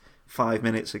against 5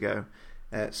 minutes ago.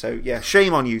 So yeah,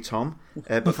 shame on you, Tom.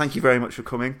 But thank you very much for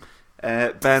coming.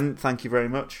 Ben, thank you very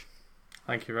much.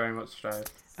 Thank you very much, Dave.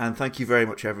 And thank you very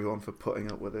much, everyone, for putting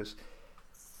up with us.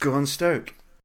 Go on, Stoke.